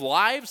live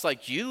lives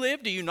like you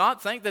lived? Do you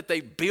not think that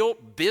they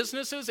built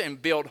businesses and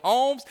built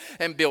homes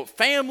and built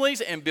families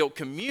and built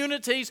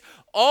communities,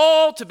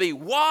 all to be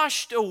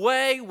washed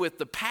away with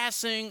the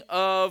passing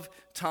of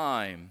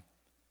time?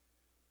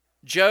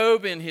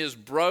 Job, in his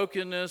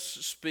brokenness,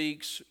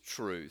 speaks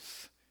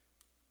truth,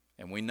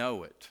 and we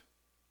know it.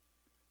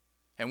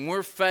 and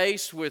we're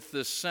faced with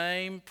the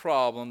same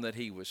problem that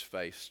he was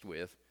faced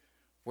with,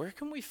 where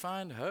can we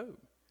find hope?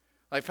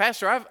 Like,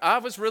 Pastor, I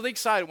was really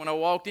excited when I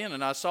walked in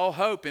and I saw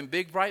hope in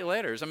big, bright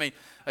letters. I mean,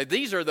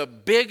 these are the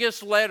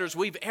biggest letters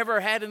we've ever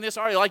had in this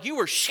area. Like, you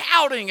were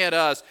shouting at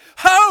us,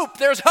 hope!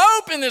 There's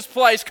hope in this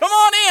place. Come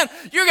on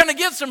in. You're going to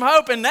get some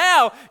hope. And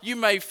now you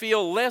may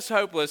feel less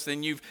hopeless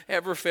than you've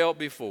ever felt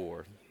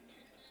before.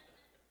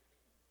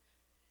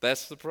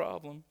 That's the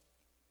problem.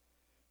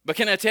 But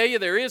can I tell you,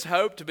 there is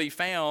hope to be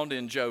found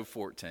in Job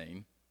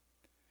 14.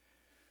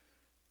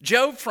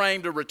 Job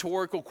framed a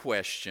rhetorical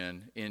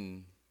question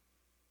in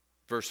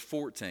verse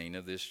 14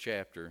 of this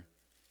chapter,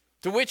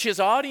 to which his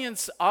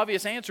audience's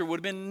obvious answer would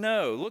have been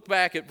no. Look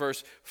back at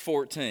verse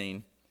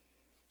 14.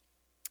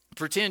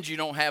 Pretend you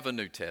don't have a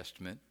New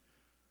Testament.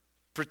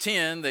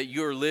 Pretend that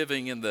you're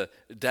living in the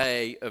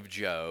day of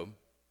Job.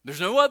 There's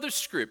no other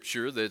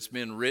scripture that's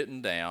been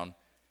written down.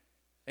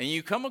 And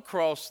you come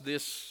across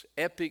this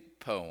epic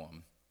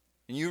poem.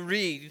 And you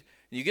read,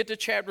 and you get to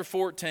chapter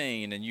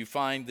 14, and you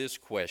find this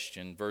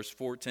question. Verse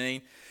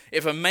 14,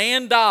 if a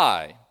man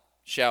die,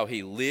 shall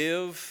he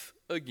live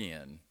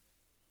again?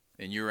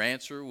 And your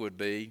answer would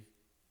be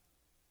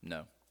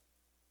no.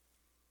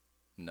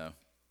 No.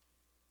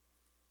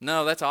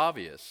 No, that's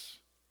obvious.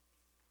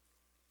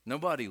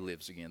 Nobody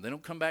lives again. They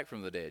don't come back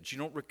from the dead. You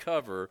don't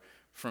recover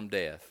from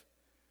death.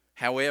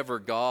 However,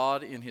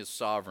 God in his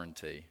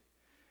sovereignty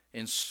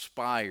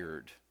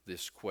inspired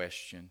this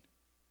question.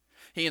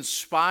 He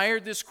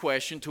inspired this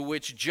question to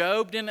which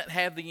Job didn't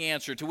have the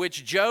answer, to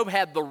which Job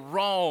had the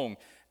wrong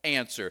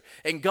answer.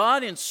 And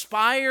God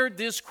inspired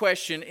this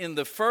question in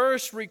the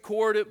first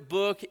recorded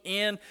book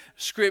in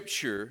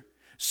Scripture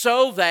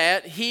so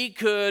that he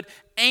could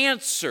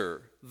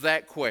answer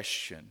that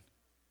question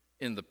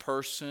in the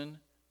person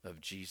of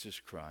Jesus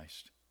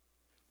Christ.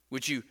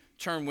 Would you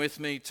turn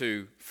with me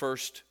to 1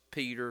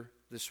 Peter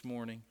this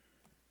morning?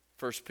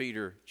 1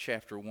 Peter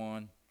chapter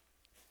 1.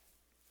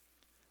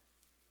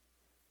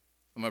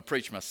 I'm going to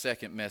preach my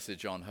second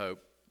message on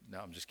hope. No,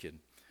 I'm just kidding.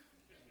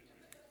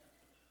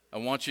 I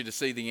want you to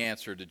see the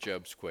answer to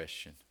Job's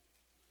question.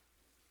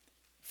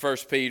 1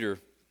 Peter,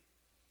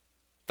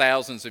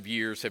 thousands of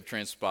years have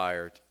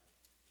transpired.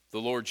 The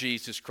Lord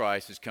Jesus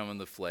Christ has come in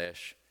the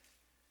flesh.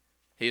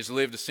 He has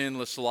lived a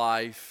sinless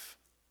life.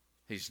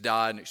 He's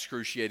died an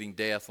excruciating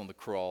death on the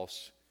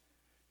cross.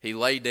 He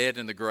lay dead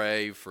in the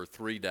grave for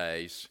 3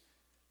 days.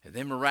 And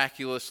then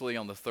miraculously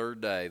on the third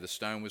day, the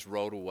stone was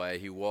rolled away.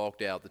 He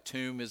walked out. The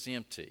tomb is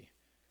empty.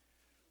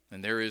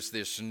 And there is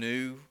this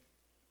new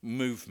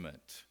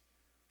movement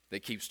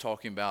that keeps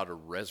talking about a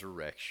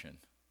resurrection.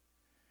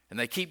 And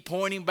they keep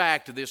pointing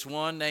back to this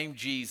one named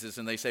Jesus.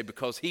 And they say,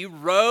 because he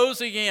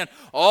rose again,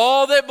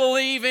 all that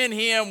believe in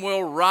him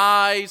will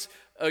rise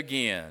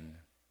again.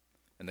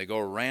 And they go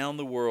around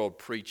the world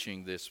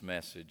preaching this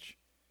message.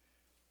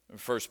 In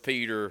 1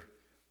 Peter,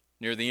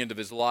 near the end of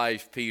his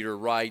life, Peter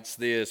writes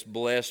this,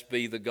 blessed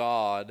be the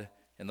God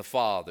and the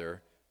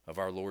Father of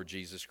our Lord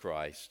Jesus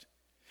Christ,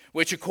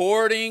 which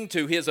according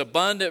to his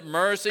abundant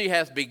mercy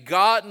hath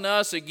begotten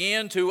us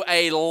again to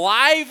a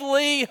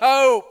lively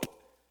hope.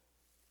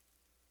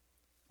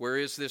 Where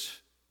is this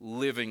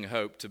living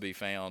hope to be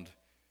found?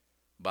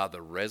 By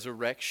the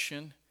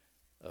resurrection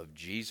of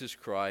Jesus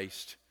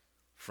Christ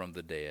from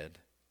the dead.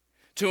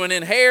 To an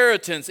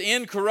inheritance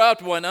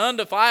incorruptible and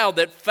undefiled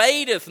that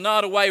fadeth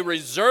not away,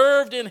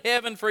 reserved in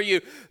heaven for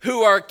you,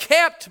 who are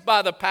kept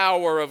by the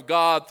power of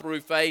God through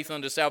faith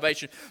unto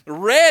salvation,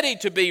 ready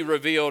to be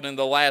revealed in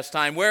the last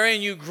time,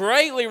 wherein you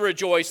greatly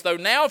rejoice, though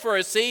now for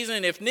a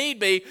season, if need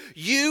be,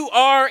 you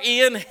are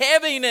in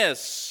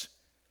heaviness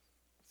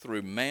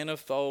through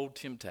manifold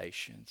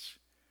temptations.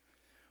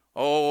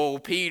 Oh,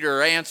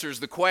 Peter answers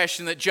the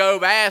question that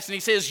Job asked, and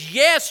he says,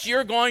 yes,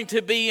 you're going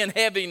to be in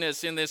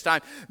heaviness in this time.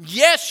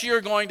 Yes,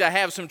 you're going to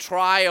have some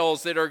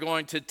trials that are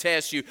going to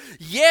test you.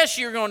 Yes,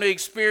 you're going to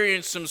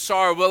experience some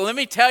sorrow. But let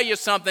me tell you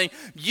something.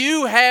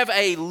 You have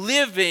a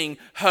living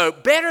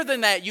hope. Better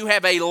than that, you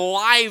have a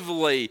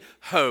lively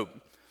hope.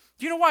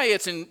 You know why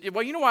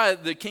you know why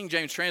the King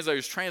James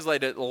translators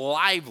translated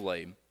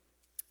lively?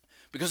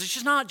 Because it's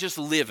just not just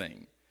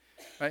living,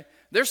 right?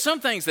 There's some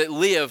things that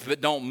live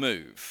but don't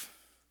move.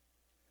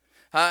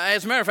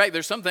 As a matter of fact,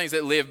 there's some things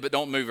that live but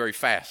don't move very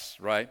fast,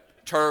 right?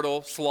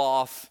 Turtle,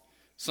 sloth,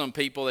 some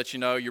people that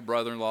you know, your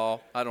brother-in-law,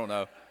 I don't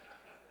know.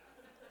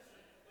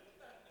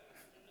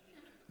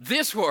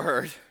 This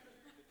word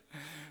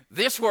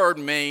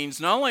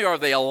means not only are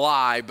they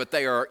alive, but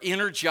they are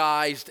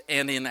energized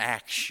and in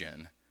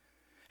action.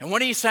 And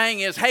what he's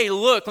saying is, hey,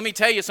 look, let me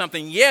tell you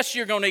something. Yes,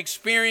 you're going to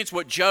experience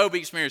what Job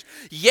experienced.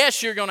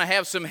 Yes, you're going to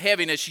have some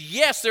heaviness.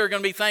 Yes, there are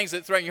going to be things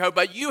that threaten your hope.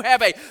 But you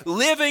have a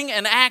living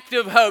and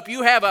active hope.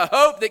 You have a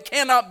hope that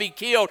cannot be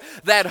killed.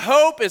 That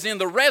hope is in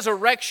the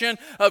resurrection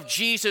of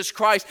Jesus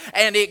Christ.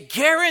 And it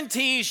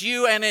guarantees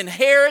you an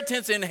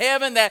inheritance in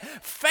heaven that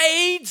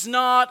fades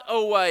not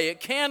away. It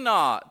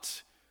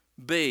cannot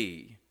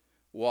be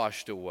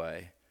washed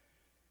away.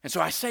 And so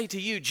I say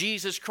to you,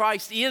 Jesus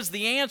Christ is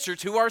the answer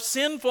to our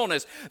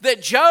sinfulness.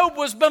 That Job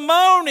was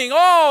bemoaning,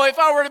 oh, if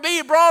I were to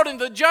be brought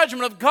into the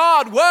judgment of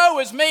God, woe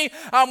is me,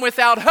 I'm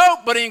without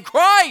hope. But in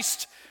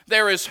Christ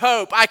there is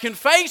hope. I can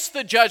face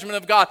the judgment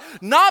of God,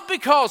 not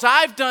because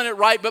I've done it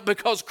right, but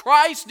because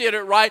Christ did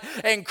it right,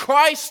 and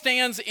Christ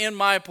stands in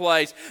my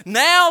place.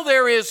 Now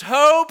there is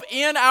hope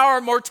in our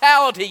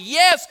mortality.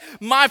 Yes,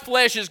 my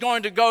flesh is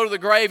going to go to the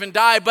grave and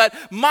die, but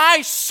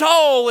my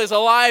soul is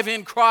alive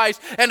in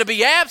Christ, and to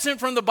be absent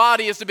from the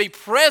body is to be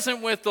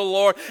present with the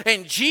Lord.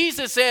 And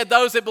Jesus said,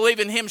 those that believe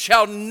in Him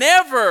shall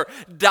never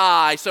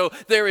die. So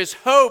there is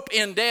hope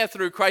in death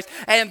through Christ,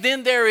 and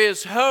then there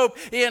is hope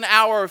in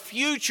our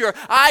future.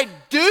 I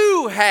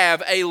do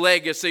have a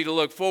legacy to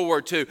look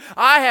forward to.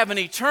 I have an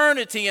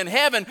eternity in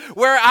heaven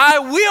where I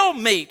will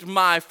meet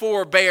my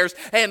forebears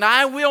and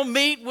I will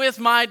meet with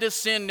my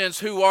descendants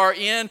who are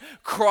in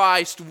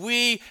Christ.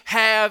 We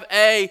have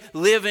a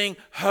living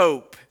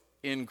hope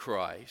in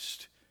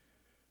Christ.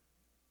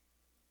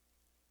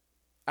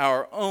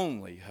 Our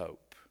only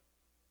hope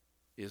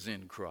is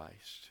in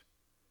Christ.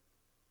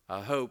 I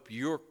hope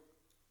your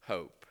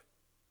hope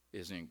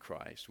is in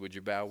Christ. Would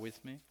you bow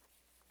with me?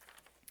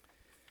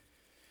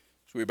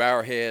 So we bow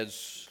our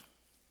heads,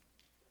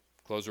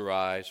 close our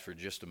eyes for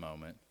just a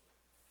moment.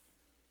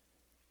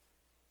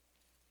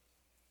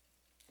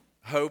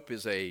 Hope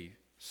is a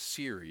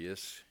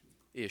serious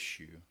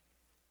issue.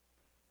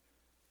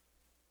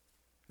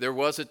 There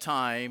was a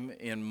time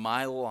in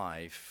my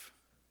life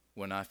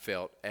when I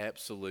felt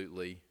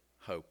absolutely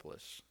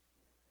hopeless.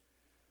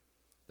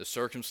 The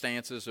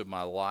circumstances of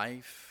my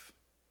life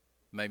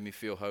made me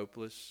feel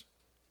hopeless.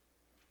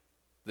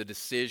 The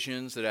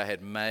decisions that I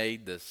had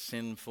made, the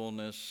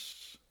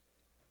sinfulness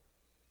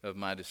of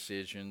my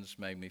decisions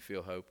made me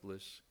feel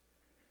hopeless.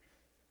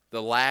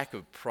 The lack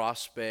of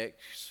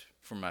prospects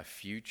for my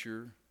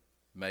future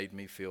made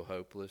me feel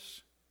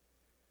hopeless.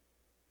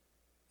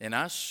 And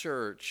I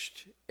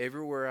searched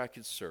everywhere I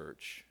could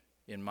search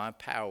in my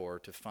power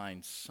to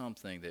find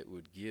something that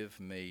would give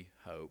me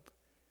hope.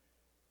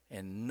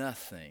 And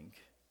nothing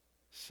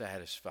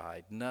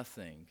satisfied,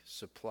 nothing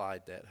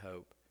supplied that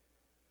hope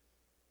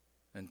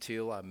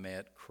until I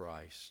met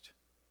Christ.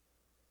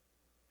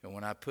 And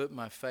when I put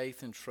my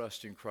faith and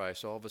trust in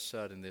Christ, all of a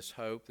sudden this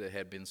hope that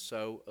had been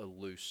so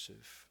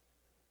elusive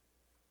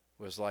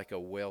was like a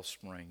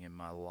wellspring in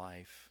my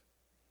life.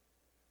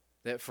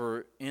 That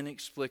for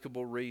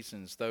inexplicable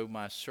reasons, though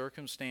my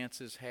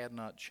circumstances had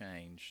not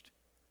changed,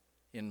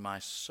 in my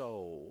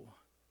soul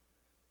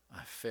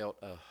I felt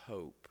a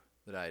hope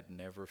that I had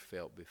never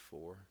felt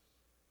before.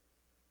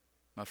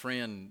 My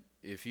friend,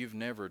 if you've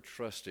never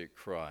trusted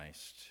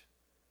Christ,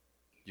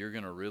 you're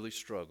going to really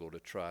struggle to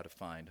try to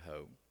find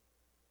hope.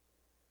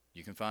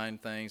 You can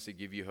find things that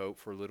give you hope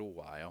for a little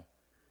while,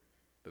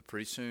 but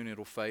pretty soon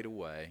it'll fade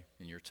away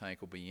and your tank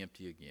will be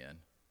empty again.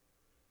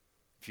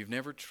 If you've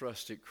never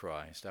trusted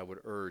Christ, I would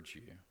urge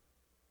you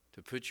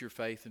to put your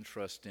faith and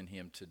trust in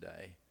Him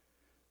today,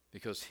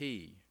 because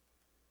He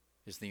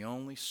is the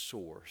only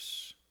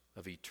source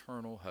of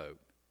eternal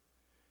hope.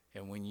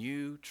 And when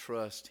you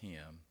trust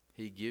Him,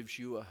 He gives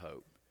you a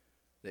hope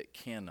that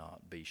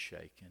cannot be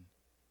shaken.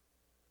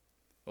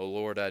 Oh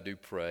Lord, I do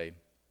pray.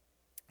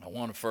 I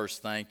want to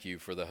first thank You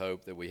for the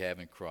hope that we have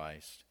in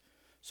Christ.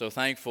 So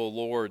thankful,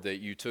 Lord, that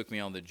You took me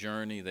on the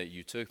journey that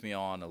You took me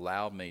on,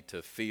 allowed me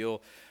to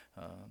feel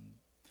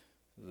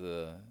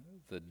the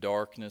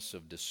darkness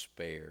of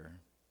despair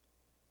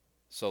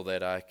so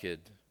that I could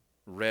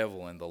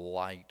revel in the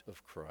light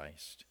of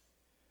Christ.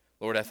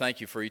 Lord, I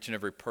thank You for each and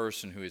every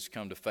person who has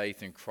come to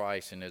faith in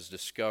Christ and has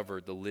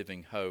discovered the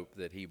living hope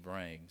that He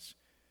brings.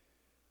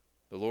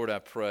 But Lord, I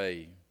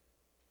pray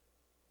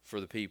for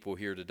the people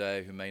here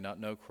today who may not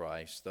know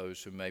Christ,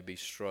 those who may be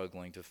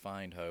struggling to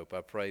find hope.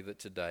 I pray that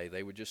today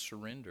they would just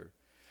surrender,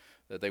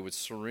 that they would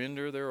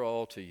surrender their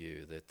all to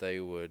You, that they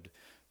would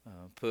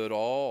put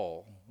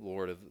all,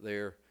 Lord, of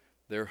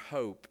their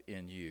hope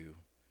in You,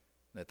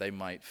 that they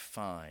might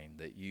find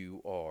that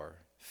You are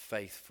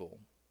faithful,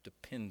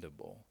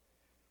 dependable.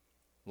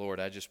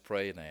 Lord, I just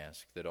pray and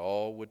ask that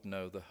all would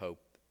know the hope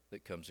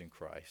that comes in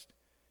Christ.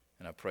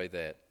 And I pray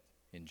that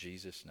in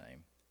Jesus'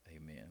 name,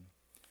 amen.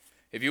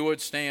 If you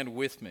would stand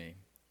with me,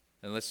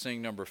 and let's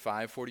sing number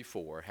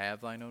 544,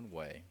 Have Thine Own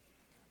Way.